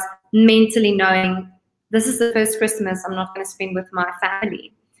was mentally knowing this is the first Christmas I'm not going to spend with my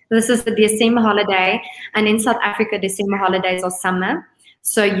family. This is the December holiday. And in South Africa, December holidays are summer.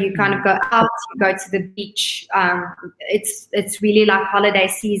 So you kind of go out, you go to the beach. It's really like holiday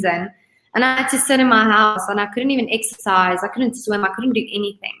season. And I had to sit in my house and I couldn't even exercise. I couldn't swim. I couldn't do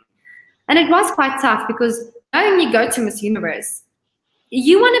anything. And it was quite tough because knowing you go to Miss Universe,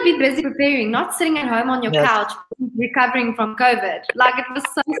 you want to be busy preparing, not sitting at home on your couch recovering from COVID. Like it was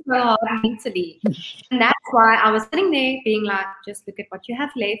so hard mentally. And that's why I was sitting there being like, just look at what you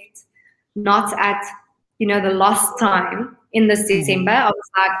have left, not at, the lost time in this December. I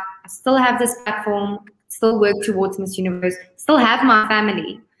was like, I still have this platform, still work towards Miss Universe, still have my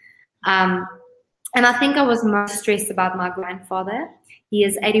family. And I think I was most stressed about my grandfather. He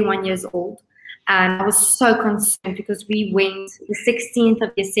is 81 years old. And I was so concerned because we went the 16th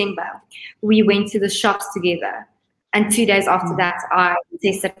of December, we went to the shops together. And 2 days after that, I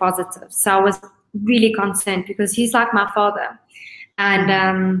tested positive. So I was really concerned because he's like my father.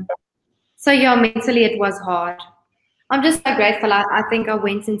 And mentally it was hard. I'm just so grateful. I think I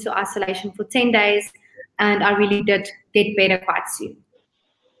went into isolation for 10 days and I really did get better quite soon.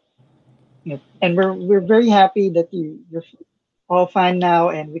 Yep. And we're very happy that you're all fine now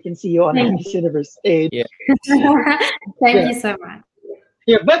and we can see you on the Miss Universe stage. Yeah. Thank you so much.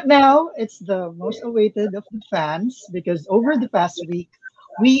 Yeah, but now it's the most awaited of the fans because over the past week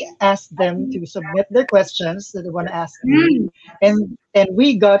we asked them to submit their questions that they want to ask you, and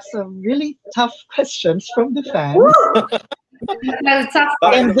we got some really tough questions from the fans.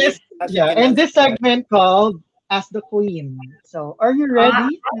 And this segment called Ask the Queen. So, are you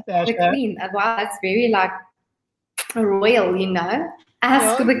ready, Natasha? The Queen. Wow, that's very like royal,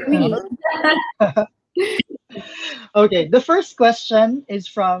 Ask the Queen. Okay, the first question is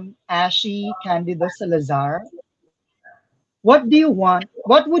from Ashi Candido Salazar. What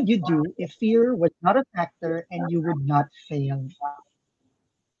would you do if fear was not a factor and you would not fail?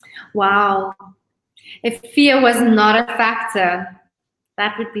 Wow. If fear was not a factor,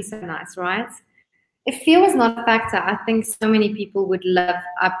 that would be so nice, right? If fear was not a factor, I think so many people would live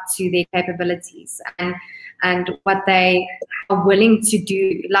up to their capabilities and what they are willing to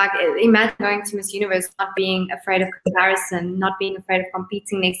do. Like, imagine going to Miss Universe, not being afraid of comparison, not being afraid of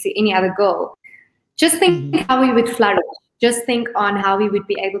competing next to any other girl. Just think how we would flourish. Just think on how we would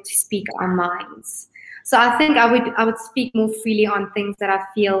be able to speak our minds. So I think I would speak more freely on things that I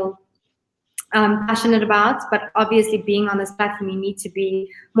feel passionate about. But obviously, being on this platform, you need to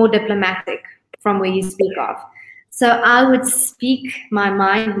be more diplomatic from where you speak of. So I would speak my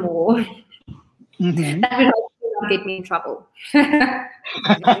mind more. That would hopefully not get me in trouble.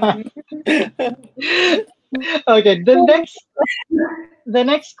 Okay, the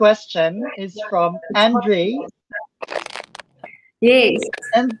next question is from Andre. Yes.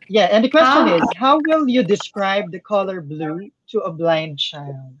 And the question is, how will you describe the color blue to a blind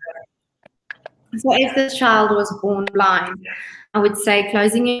child? So if this child was born blind, I would say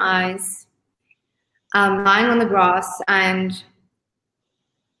closing your eyes, lying on the grass and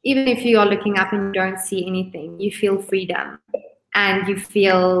even if you are looking up and you don't see anything, you feel freedom and you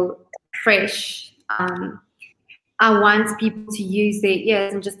feel fresh. I want people to use their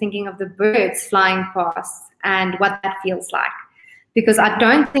ears and just thinking of the birds flying past and what that feels like. Because I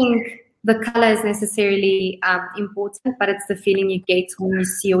don't think the color is necessarily important, but it's the feeling you get when you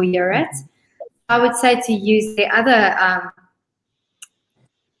see or hear it. I would say to use the other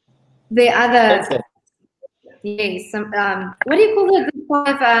yes, what do you call the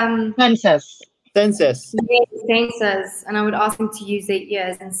five Senses. Senses. yes, senses, and I would ask them to use their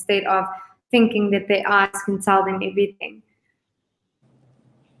ears instead of thinking that their eyes can tell them everything.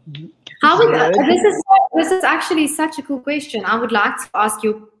 How would this is actually such a cool question. I would like to ask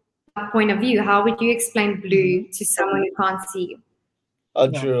your point of view. How would you explain blue to someone who can't see you? Oh,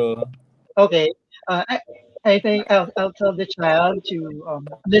 Yeah. true. Okay. I think I'll tell the child to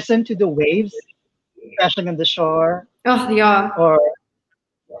listen to the waves crashing on the shore, Oh yeah.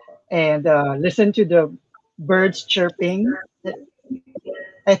 and listen to the birds chirping.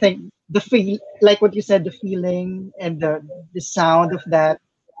 I think the feel, like what you said, the feeling and the sound of that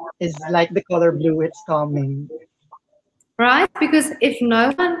is like the color blue. It's calming. Right? Because if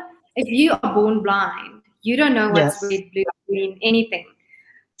you are born blind, you don't know what's Yes. red, blue, green, anything.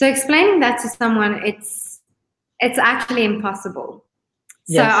 So explaining that to someone, it's actually impossible.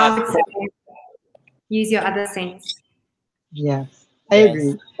 So Yes. I would say use your other sense. Yes, I Yes.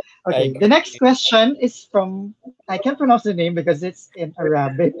 agree. I Okay, agree. the next question is from, I can't pronounce the name because it's in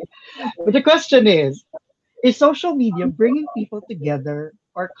Arabic. But the question is social media bringing people together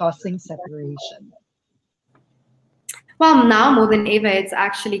or causing separation? Well, now more than ever, it's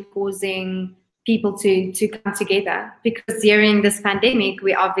actually causing people to come together because during this pandemic,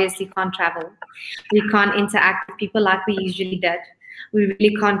 we obviously can't travel. We can't interact with people like we usually did. We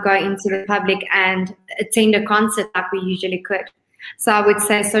really can't go into the public and attend a concert like we usually could. So I would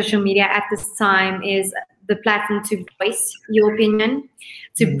say social media at this time is the platform to voice your opinion,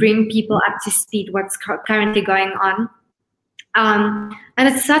 to bring people up to speed what's currently going on. And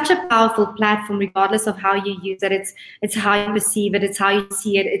it's such a powerful platform, regardless of how you use it. It's how you perceive it, it's how you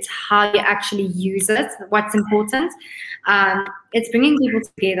see it, it's how you actually use it. What's important? It's bringing people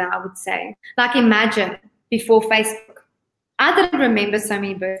together, I would say. Like imagine before Facebook, I didn't remember so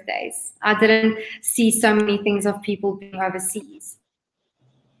many birthdays. I didn't see so many things of people being overseas.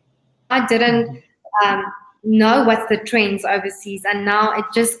 I didn't know what's the trends overseas, and now it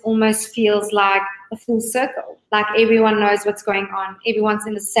just almost feels like a full circle. Like everyone knows what's going on. Everyone's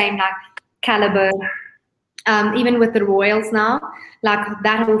in the same like caliber. Even with the royals now, like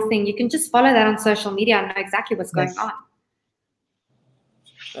that whole thing, you can just follow that on social media and know exactly what's going on.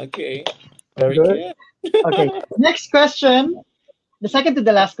 Okay. Very Good. good. Okay, next question. The second to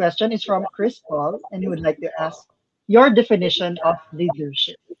the last question is from Chris Paul, and he would like to ask your definition of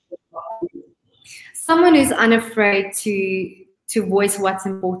leadership. Someone who's unafraid to voice what's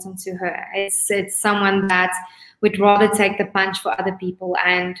important to her. It's someone that would rather take the punch for other people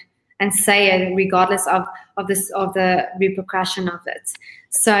and say it regardless of the repercussion of it.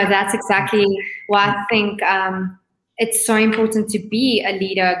 So that's exactly why I think it's so important to be a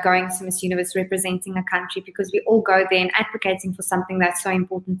leader going to Miss Universe representing a country, because we all go there and advocating for something that's so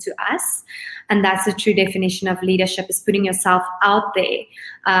important to us. And that's the true definition of leadership, is putting yourself out there,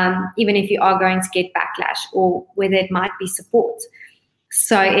 even if you are going to get backlash or whether it might be support.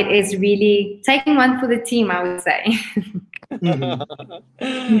 So it is really taking one for the team, I would say.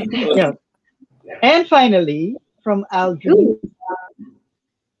 Yeah. And finally, from Aldrin.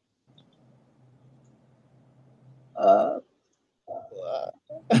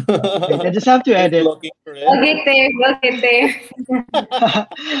 Wait, I just have to edit. Looking for it. We'll get there.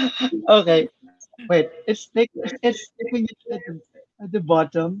 Okay. Wait, it's sticking at the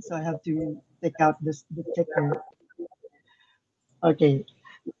bottom, so I have to take out the ticker. Okay.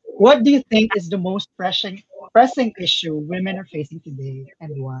 What do you think is the most pressing issue women are facing today,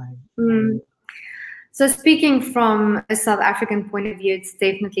 and why? So speaking from a South African point of view, it's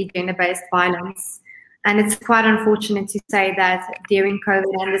definitely gender-based violence. And it's quite unfortunate to say that during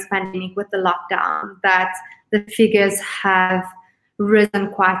COVID and this pandemic with the lockdown, that the figures have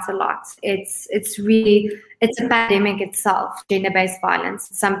risen quite a lot. It's a pandemic itself, gender-based violence.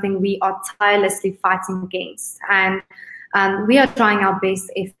 It's something we are tirelessly fighting against. And we are trying our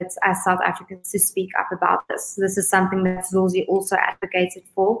best efforts as South Africans to speak up about this. This is something that Zulzi also advocated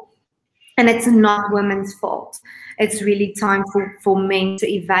for. And it's not women's fault. It's really time for men to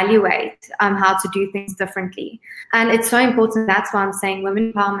evaluate how to do things differently. And it's so important. That's why I'm saying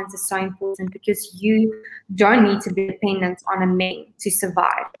women empowerment is so important, because you don't need to be dependent on a man to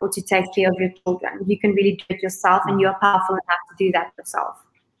survive or to take care of your children. You can really do it yourself, and you're powerful enough to do that yourself.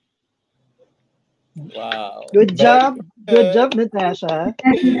 Wow. Good Very job. Good good. job, Natasha.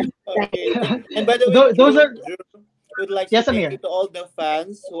 Okay. And by the way, Those are Drew would like to yes, say thank you Amir. to all the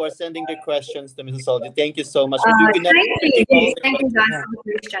fans who are sending their questions to Mrs. Salty. Thank you so much. We could not Thank take all you. the Thank you questions. guys Yeah, for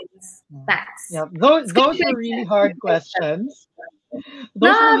the questions. yeah, Thanks. yeah. Those It's are good really question. hard questions. No,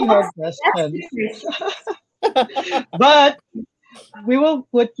 Those are really hard that's questions. serious. But we will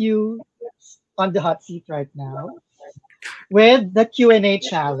put you on the hot seat right now with the Q&A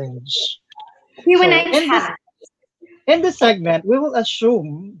challenge. So Q&A challenge. in this segment, we will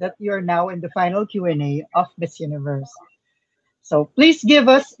assume that you are now in the final Q&A of Miss Universe. So please give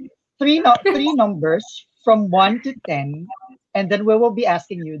us three numbers from 1 to 10, and then we will be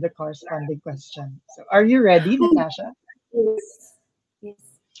asking you the corresponding question. So are you ready, Natasha? Yes. Yes.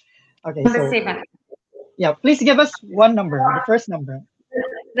 Okay, Number so 7. yeah, please give us one number, the first number.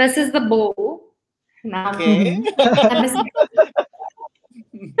 This is the ball. Now, Okay. Mhm. number 7.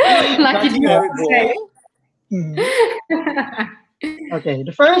 Lucky Imaginary draw. ball. Mhm. Okay,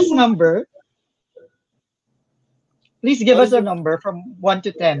 the first number, please give What us is a your number from 1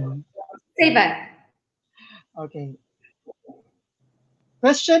 to 10. 7. Okay,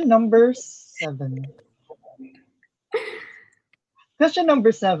 question number 7. Question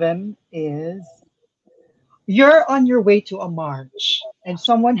number 7 is you're on your way to a march and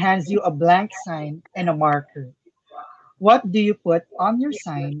someone hands you a blank sign and a marker. What do you put on your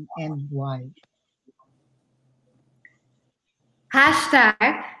sign and why?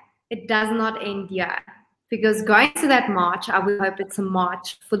 Hashtag, it does not end here. Because going to that march, I would hope it's a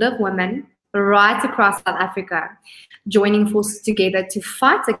march full of women right across South Africa, joining forces together to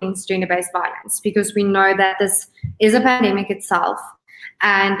fight against gender-based violence. Because we know that this is a pandemic itself.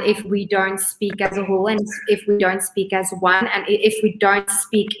 And if we don't speak as a whole, and if we don't speak as one, and if we don't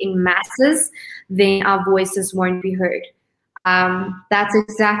speak in masses, then our voices won't be heard. That's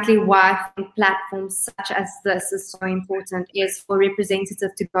exactly why I think platforms such as this is so important, is for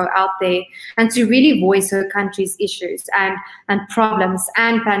representatives to go out there and to really voice her country's issues and problems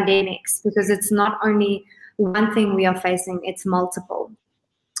and pandemics, because it's not only one thing we are facing, it's multiple.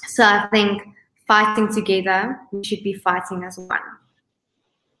 So I think fighting together, we should be fighting as one.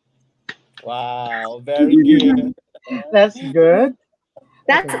 Wow, very good. That's good.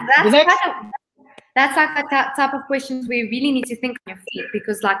 Okay, the next, That's like the type of questions where you really need to think on your feet,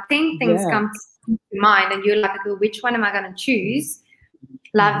 because like 10 things yeah. come to mind and you're like, okay, which one am I going to choose?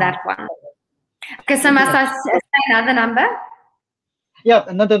 Love that one. Okay, so must I say another number? Yep,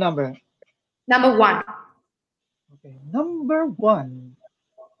 another number. Number 1. Okay, number 1.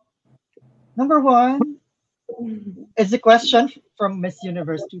 Number 1 is a question from Miss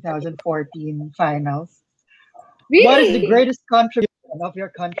Universe 2014 finals. Really? What is the greatest contribution of your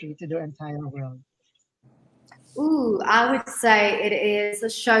country to the entire world? Ooh, I would say it is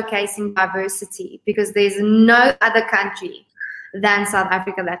showcasing diversity, because there's no other country than South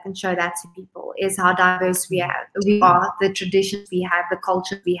Africa that can show that to people, is how diverse we are, the traditions we have, the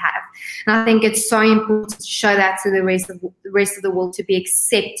culture we have. And I think it's so important to show that to the rest of the world, to be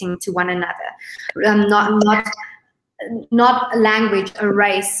accepting to one another. Not a language, a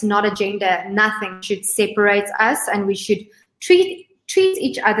race, not a gender, nothing should separate us, and we should treat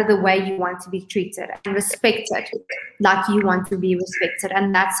each other the way you want to be treated and respected like you want to be respected.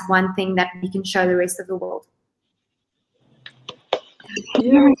 And that's one thing that we can show the rest of the world.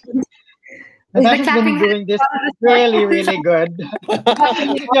 Yeah. Natasha's been doing this really, really good.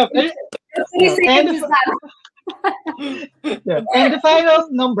 Yeah, and the final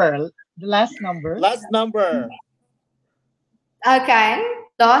number, the last number. Last number. Okay,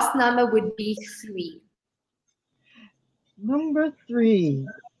 last number would be 3. Number 3.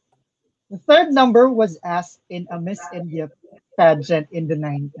 The third number was asked in a Miss India pageant in the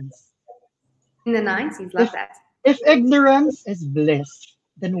 90s. In the 90s, love that. If ignorance is bliss,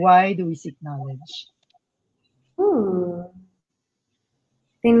 then why do we seek knowledge? Ooh.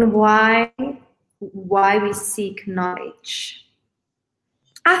 Then why we seek knowledge?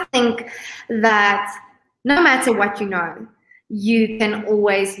 I think that no matter what you know, you can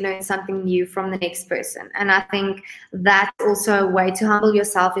always learn something new from the next person. And I think that's also a way to humble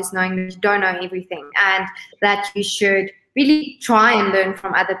yourself, is knowing that you don't know everything, and that you should really try and learn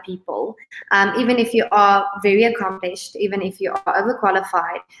from other people. Even if you are very accomplished, even if you are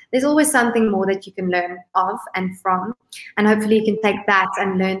overqualified, there's always something more that you can learn of and from. And hopefully you can take that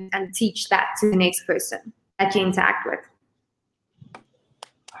and learn and teach that to the next person that you interact with.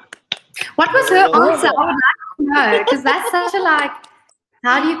 What was her answer? I would like to know, because that's such a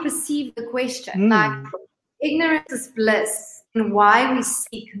how do you perceive the question? Like, ignorance is bliss, and why we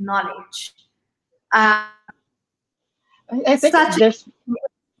seek knowledge. I think there's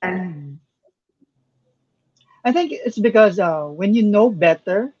I think it's because when you know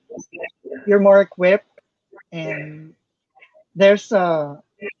better, you're more equipped, and there's a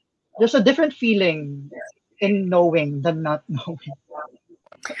there's a different feeling in knowing than not knowing.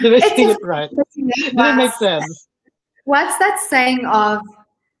 Did I It's say just it right? Did it make what's, sense? what's that saying of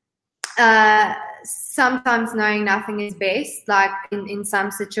sometimes knowing nothing is best, like in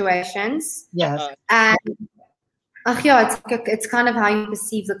some situations. Yes. And yeah, it's kind of how you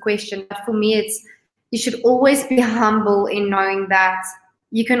perceive the question. But for me, it's you should always be humble in knowing that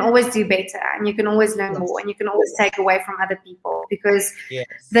you can always do better and you can always learn more and you can always take away from other people, because Yes.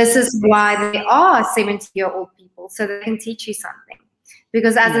 this is why they are 70-year-old people, so they can teach you something.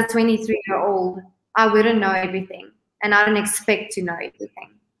 Because as a 23-year-old, I wouldn't know everything and I don't expect to know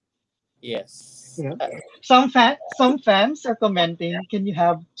everything. Yes. Yeah. Some fans are commenting. Can you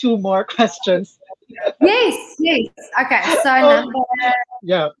have two more questions? Yes. Okay, so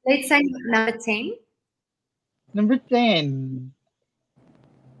Yeah. let's say number 10. Number 10.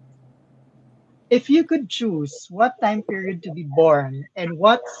 If you could choose what time period to be born and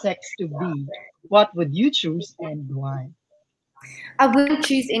what sex to be, what would you choose and why? I wouldn't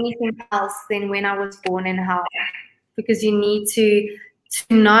choose anything else than when I was born and how, because you need to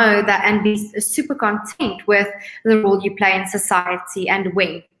know that and be super content with the role you play in society and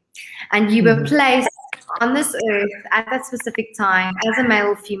when. And you were placed on this earth at that specific time as a male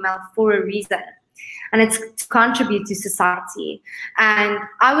or female for a reason. And it's to contribute to society. And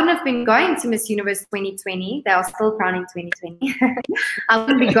I wouldn't have been going to Miss Universe 2020. They are still crowning 2020. I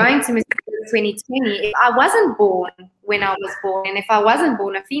wouldn't be going to Miss Universe 2020 if I wasn't born when I was born and if I wasn't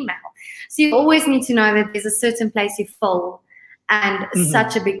born a female. So you always need to know that there's a certain place you fill and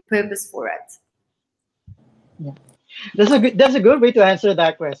such a big purpose for it. Yeah. That's a good way to answer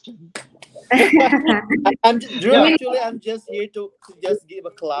that question. Drew, actually, I'm just here to just give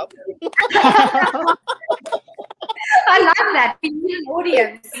a clap. I love that. We need an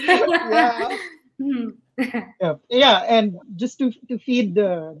audience. Yeah, and just to feed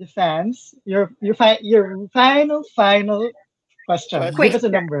the fans, your final question. Give us a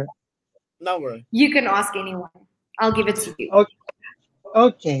number. You can ask anyone. I'll give it to you.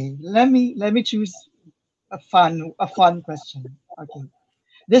 Okay. Let me choose a fun question. Okay.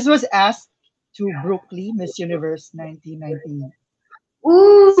 This was asked to Brooklyn, Miss Universe 1990.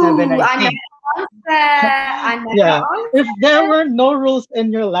 Ooh, I know. Yeah. If there were no rules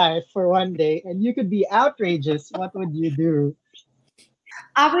in your life for one day and you could be outrageous, what would you do?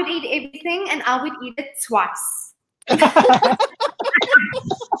 I would eat everything and I would eat it twice.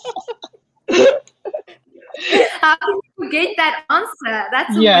 How can you forget that answer?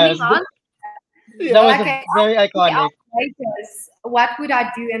 That's a winning answer. That was very iconic. What would I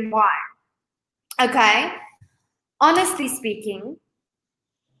do and why? Okay. Honestly speaking,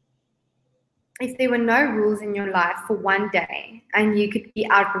 if there were no rules in your life for one day and you could be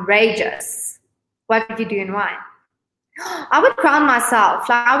outrageous, what would you do and why? I would crown myself.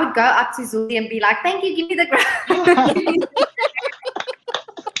 Like I would go up to Zuli and be like, "Thank you, give me the crown."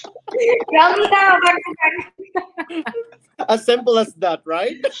 Crown me down. As simple as that,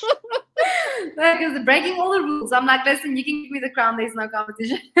 right? Because breaking all the rules. I'm like, listen, you can give me the crown. There's no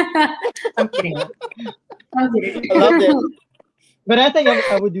competition. I'm kidding. I love it. But I think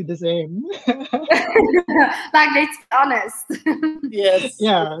I would do the same. Like, let's be honest. Yes.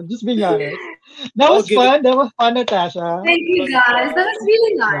 Yeah, just being honest. That was fun. That was fun, Natasha. Thank you, guys. That was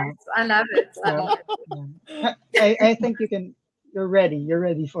really nice. I love it. I love it. I think you're ready. You're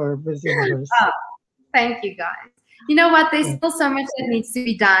ready for Miss Universe. Oh, thank you, guys. You know what? There's still so much that needs to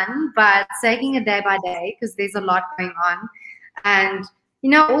be done, but taking it day by day because there's a lot going on. And,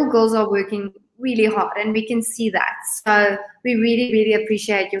 all girls are working really hard and we can see that. So we really, really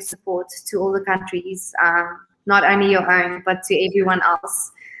appreciate your support to all the countries, not only your own, but to everyone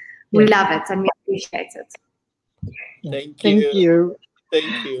else. We love it and we appreciate it. Thank you.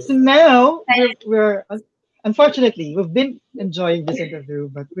 So now we're unfortunately we've been enjoying this interview,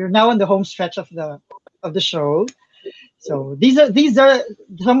 but we're now on the home stretch of the show. So these are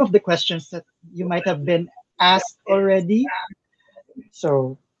some of the questions that you might have been asked already.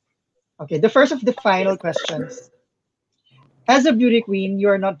 So, okay, the first of the final questions. As a beauty queen, you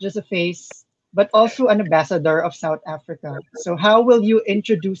are not just a face, but also an ambassador of South Africa. So how will you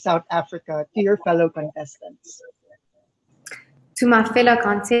introduce South Africa to your fellow contestants? To my fellow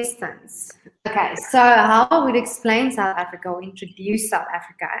contestants. Okay, so how I would explain South Africa or introduce South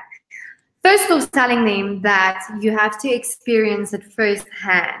Africa. First off, telling them that you have to experience it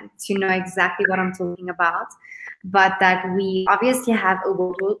firsthand to know exactly what I'm talking about, but that we obviously have a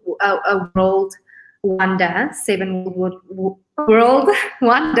world wonder, 7 world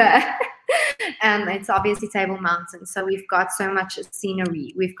wonder And it's obviously Table Mountain. So we've got so much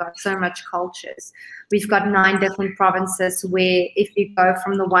scenery, we've got so much cultures, we've got 9 different provinces where if you go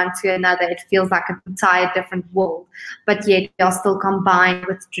from the one to another, it feels like an entire different world, but yet we are still combined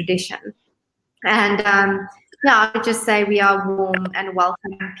with tradition. And yeah, I would just say we are warm and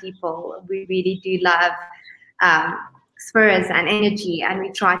welcoming people. We really do love spirits and energy, and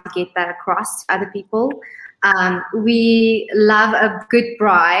we try to get that across to other people. We love a good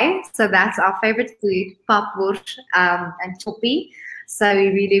braai, so that's our favorite food, papwurst and choppy. So we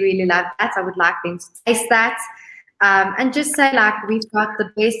really, really love that. I would like them to taste that. And just say, like, we've got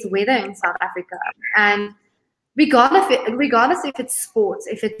the best weather in South Africa. And regardless if it's sports,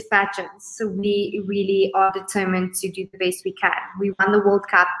 if it's pageants, so we really are determined to do the best we can. We won the World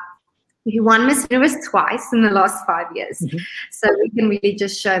Cup. We won Miss Universe twice in the last 5 years. Mhm. So we can really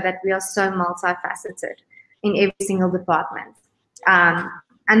just show that we are so multifaceted in every single department.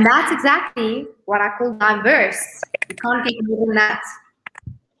 And that's exactly what I call diverse. You can't get more than that.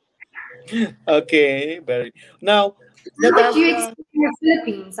 Okay, very. Now, How would you Natasha, explain the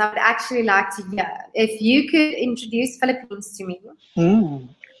Philippines? I would actually like to hear. If you could introduce Philippines to me, Mm.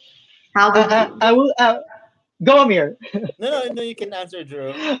 how would you? I will go, Amir. no, you can answer,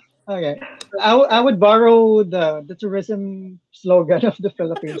 Drew. Okay. I would borrow the tourism slogan of the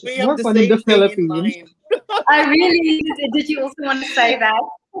Philippines. We It's have more the fun in the same thing in Philippines. mind. I really did. You also want to say that?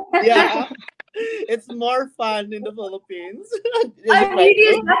 Yeah, it's more fun in the Philippines. Is I it right, really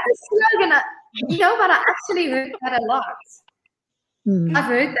is Drew? that the slogan. You know, but I actually heard that a lot. Mm. I've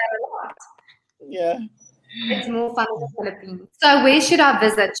heard that a lot. Yeah. It's more fun in the Philippines. So where should I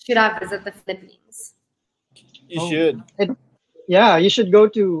visit? Should I visit the Philippines? You Oh. should. Yeah, you should go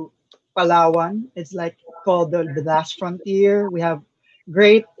to Palawan. It's like called the last frontier. We have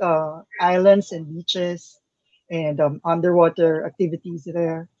great islands and beaches and underwater activities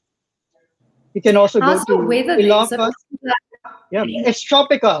there. You can also go How's the to weather there? Is it Ilocos. also like Yeah, it's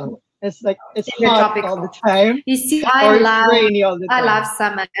tropical. It's like it's hot all the tropical? time, You see, or it's rainy all the I love time.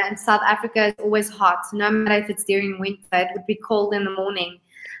 summer, and South Africa is always hot. No matter if it's during winter, it would be cold in the morning,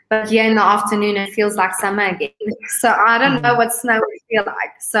 but here in the afternoon it feels like summer again. So I don't know Mhm. what snow would feel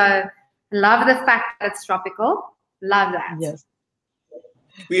like. So love the fact that it's tropical. Love that. Yes.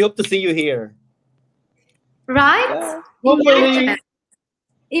 We hope to see you here. Right? Yeah. Hopefully.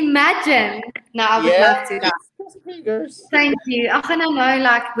 Imagine. No, I would Yeah. love to. Guys. Cross your fingers. Thank you. I know,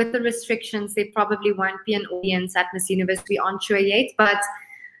 like with the restrictions, there probably won't be an audience at Miss Universe. We aren't sure yet, but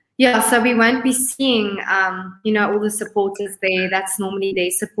yeah, so we won't be seeing, all the supporters there. That's normally they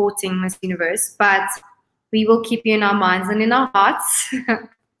supporting Miss Universe, but we will keep you in our minds and in our hearts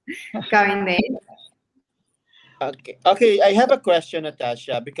going there. Okay. Okay. I have a question,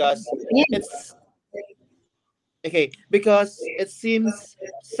 Natasha, because Yeah. it's because it seems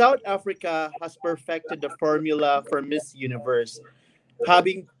South Africa has perfected the formula for Miss Universe,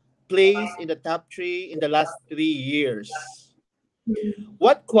 having placed in the top 3 in the last 3 years.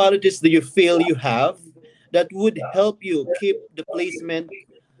 What qualities do you feel you have that would help you keep the placement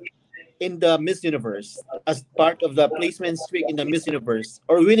in the Miss Universe as part of the placement streak in the Miss Universe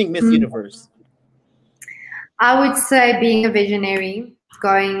or winning Miss Universe? I would say being a visionary,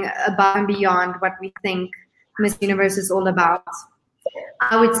 going above and beyond what we think Miss Universe is all about.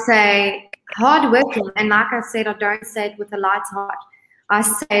 I would say hardworking, and like I said, I don't say it with a light heart. I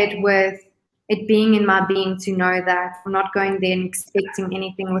say it with it being in my being to know that I'm not going there and expecting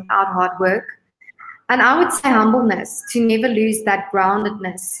anything without hard work. And I would say humbleness, to never lose that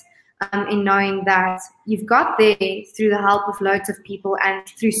groundedness in knowing that you've got there through the help of loads of people and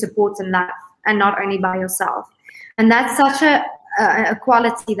through support and love, and not only by yourself. And that's such a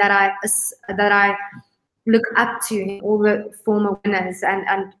quality that I look up to in all the former winners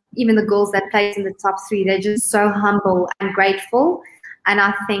and even the girls that place in the top 3. They're just so humble and grateful, and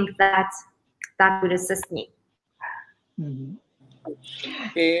I think that would assist me. Mhm.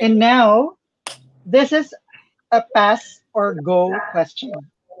 Okay. And now, this is a pass or go question.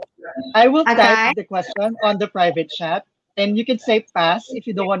 I will Okay. type the question on the private chat, and you can say pass if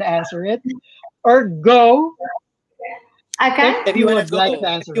you don't want to answer it, or go Okay. If you you want would to like go, to if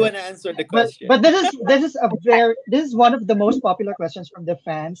answer you it. want to answer the But question. but this is one of the most popular questions from the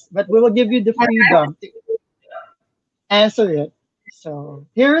fans. But we will give you the freedom to answer it. So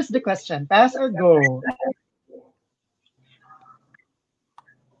here is the question: pass or go?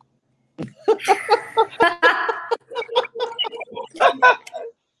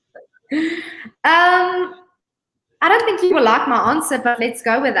 I don't think you will like my answer, but let's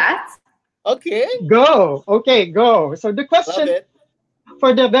go with that. Okay, Go. Okay, go. So the love question, it.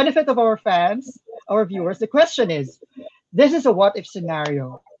 for the benefit of our fans, our viewers, the question is: this is a what if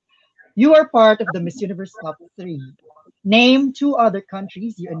scenario. You are part of the Miss Universe top three. Name two other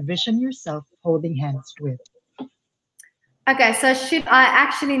countries you envision yourself holding hands with. Okay, so should I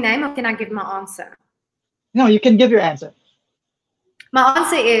actually name or can I give my answer? No, you can give your answer. My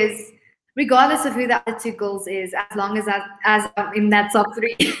answer is, regardless of who the other two girls is, as long as I'm in that top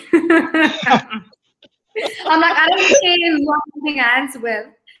three. I'm like, I don't care who I'm holding hands with.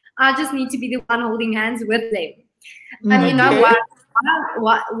 I just need to be the one holding hands with them. And you know Okay.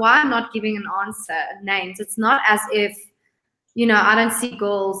 why I'm not giving an answer, names. It's not as if, I don't see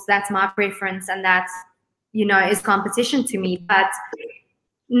girls, that's my preference, and that's, is competition to me. But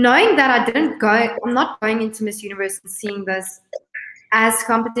knowing that I'm not going into Miss Universe and seeing this as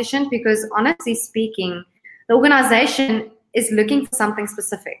competition, because honestly speaking, the organization is looking for something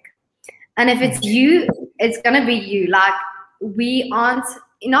specific. And if it's you, it's going to be you. Like,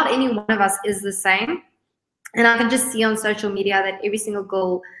 not any one of us is the same. And I can just see on social media that every single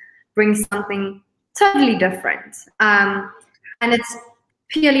girl brings something totally different. And it's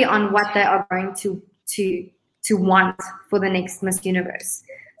purely on what they are going to want for the next Miss Universe.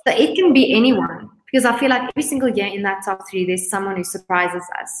 So it can be anyone, because I feel like every single year in that top three, there's someone who surprises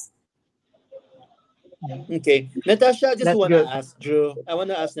us. Okay. Natasha, I just That's want to good. ask Drew. I want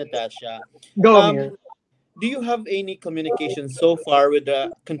to ask Natasha. Go, Um, Amir. do you have any communication so far with the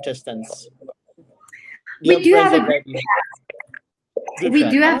contestants? We Your do friends have a group already? chat. Group We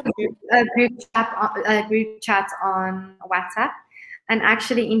chat. do have Okay. a group chat on WhatsApp, and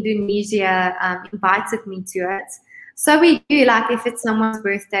actually Indonesia invited me to it. So we do, like, if it's someone's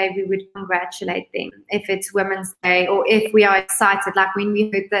birthday, we would congratulate them. If it's Women's Day, or if we are excited, like when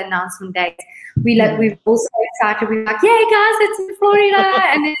we heard the announcement date, we're also excited. We're like, "Yay, guys, it's in Florida,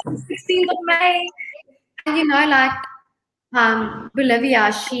 and it's the 16th of May." And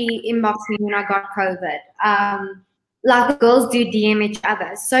Bolivia, she inboxed me when I got COVID. Like, the girls do DM each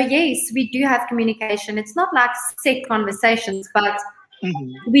other. So yes, we do have communication. It's not like set conversations, but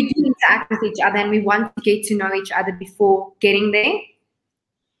we do interact with each other, and we want to get to know each other before getting there.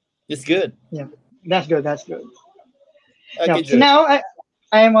 It's good. Yeah, that's good. That's good. Okay, Yeah. So Drew. now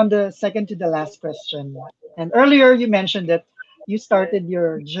I am on the second to the last question. And earlier you mentioned that you started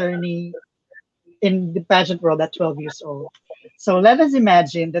your journey in the pageant world at 12 years old. So let us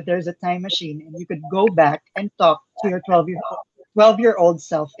imagine that there's a time machine and you could go back and talk to your 12-year-old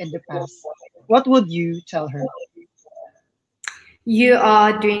self in the past. What would you tell her? You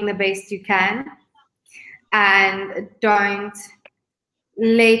are doing the best you can, and don't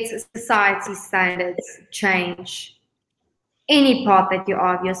let society standards change any part that you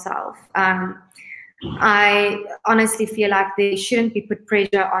are of yourself. I honestly feel like there shouldn't be put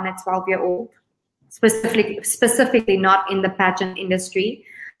pressure on a 12-year-old, specifically not in the pageant industry.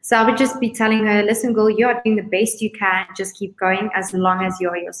 So I would just be telling her, listen, girl, you are doing the best you can. Just keep going as long as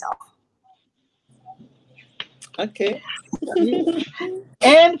you're yourself. Okay.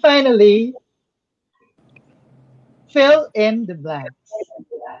 And finally, fill in the blanks.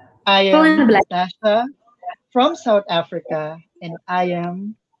 I Fill in the am blank. Natasha from South Africa, and I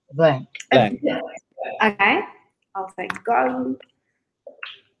am blank. Blank. Okay, I'll say go.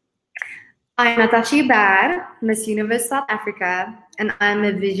 I'm Natasha Joubert, Miss Universe South Africa, and I'm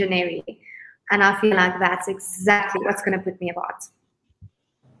a visionary. And I feel like that's exactly what's going to put me apart.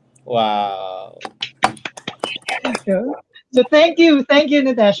 Wow. Yeah. So thank you,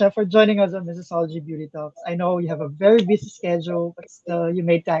 Natasha, for joining us on Missology Beauty Talks. I know you have a very busy schedule, but still you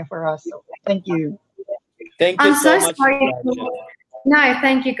made time for us. So thank you. Thank you I'm so so much, sorry. Natasha. No,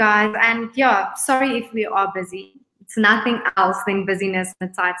 thank you guys. And yeah, sorry if we are busy. It's nothing else than busyness and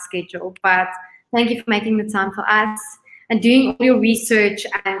a tight schedule. But thank you for making the time for us and doing all your research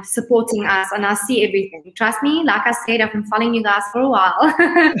and supporting us. And I see everything. Trust me, like I said, I've been following you guys for a while.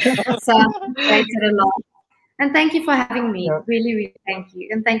 So I appreciate it a lot. And thank you for having me. Yeah. Really, really thank you.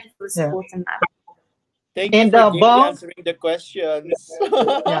 And thank you for the support and that. Thank you And for gaily Bob, answering the questions.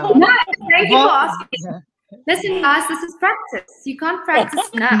 yeah, No, thank you for Bob, asking. yeah. Listen, guys, this is practice. You can't practice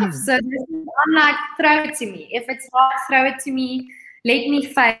enough. So I'm like, throw it to me. If it's hard, throw it to me. Let me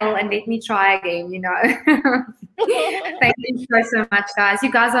fail and let me try again, you know. Thank you so much, guys.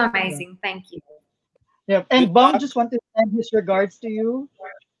 You guys are amazing. Thank you. Yeah. And Good Bong luck. just wanted to send his regards to you.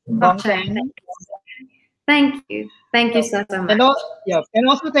 Bong Chang. Thank you. Thank you so much. And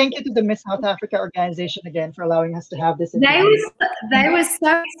also thank you to the Miss South Africa organization again for allowing us to have this They interview. were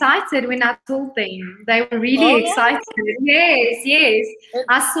so excited when I told them. They were really excited. Yes.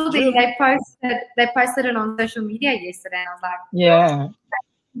 I saw them. They posted it on social media yesterday. And I was like, Yeah.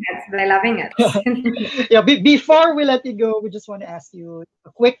 yes, they're loving it. Yeah. Before we let you go, we just want to ask you a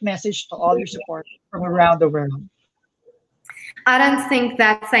quick message to all your support from around the world. I don't think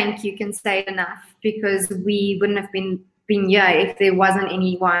that thank you can say it enough, because we wouldn't have been here if there wasn't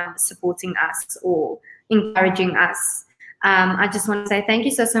anyone supporting us or encouraging us. I just want to say thank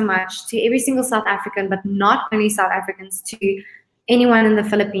you so much to every single South African, but not only South Africans, to anyone in the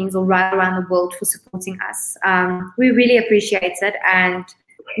Philippines or right around the world for supporting us. We really appreciate it, and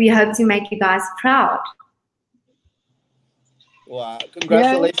we hope to make you guys proud. Wow.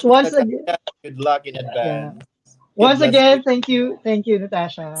 Congratulations, Yes, once again. Natasha. Good luck in Yeah. advance. Once bless again, thank you,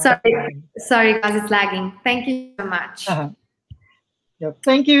 Natasha. Sorry guys, it's lagging. Thank you so much. Yep.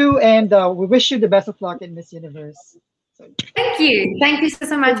 Thank you, and we wish you the best of luck in Miss Universe. So, Thank you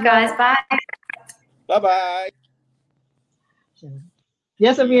so much, guys. Bye. Bye-bye.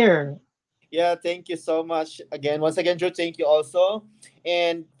 yes, Amir. Yeah, thank you so much again. Once again, Drew, thank you also.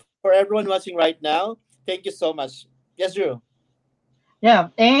 And for everyone watching right now, thank you so much. Yes, Drew. Yeah,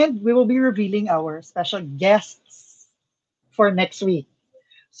 and we will be revealing our special guests for next week.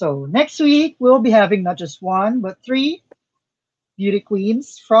 So next week we'll be having not just one but three beauty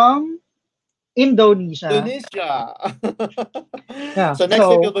queens from Indonesia. Indonesia. Yeah. So next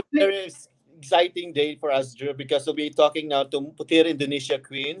week will be a very exciting day for us, Drew, because we'll be talking now to Putir Indonesia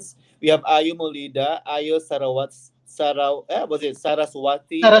queens. We have Ayu Molida, Ayu Saraswati,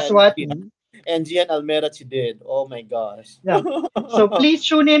 Saraswati. and Gian Almera Chidid. Oh my gosh. Yeah. So please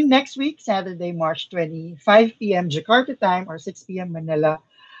tune in next week, Saturday, March 20, 5 p.m. Jakarta time or 6 p.m. Manila,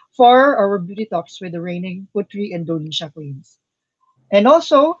 for our beauty talks with the reigning Putri Indonesia queens. And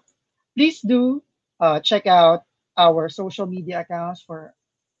also, please do check out our social media accounts for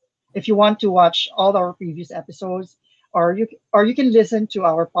if you want to watch all our previous episodes, or you can listen to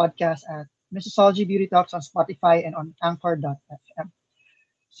our podcast at Mississology Beauty Talks on Spotify and on Anchor.fm.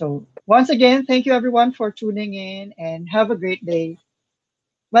 So once again, thank you everyone for tuning in, and have a great day.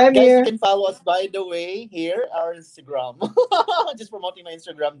 Bye, Guys, Amir. you can follow us, by the way, here, our Instagram. Just promoting my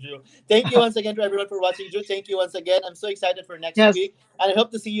Instagram, Drew. Thank you once again to everyone for watching, Drew. Thank you once again. I'm so excited for next Yes. week. And I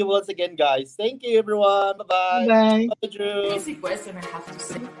hope to see you once again, guys. Thank you, everyone. Bye-bye. Bye. Bye, Drew. Basic question I have to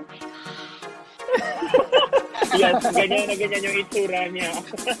say. Yes, ganyan na ganyan yung itsura niya.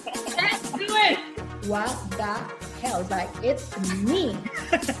 Let's do it! What the hell? Like, it's me.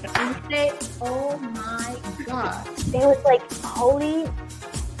 And you say, oh my God. They was like, holy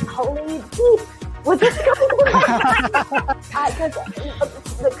beep. Was this going on?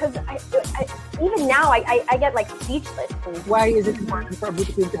 Because even now I get like speechless. Why is it important for a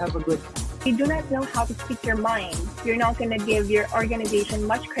beauty queen to have a good You do not know how to speak your mind. You're not going to give your organization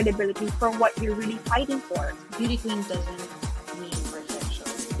much credibility for what you're really fighting for. Beauty queen doesn't mean perfection.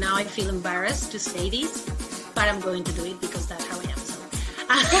 Now I feel embarrassed to say this, but I'm going to do it because that's how I am. So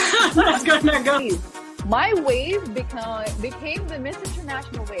I'm not gonna go. My wave became the Miss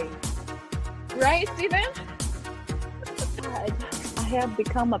International wave. Right, Steven? I have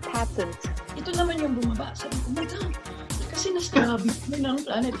become a patent. Ito naman yung bumaba. Sabi ko, oh my God, kasi nastabi mo ng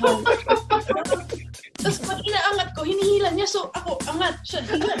planet Earth. Tapos pag inaangat ko, hinihila niya. So ako, angat siya.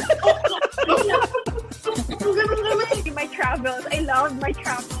 Hinihila. My travels. I love my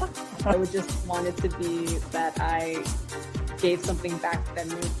travels. I would just want it to be that I gave something back that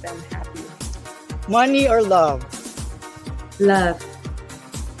made them happy. Money or love? Love.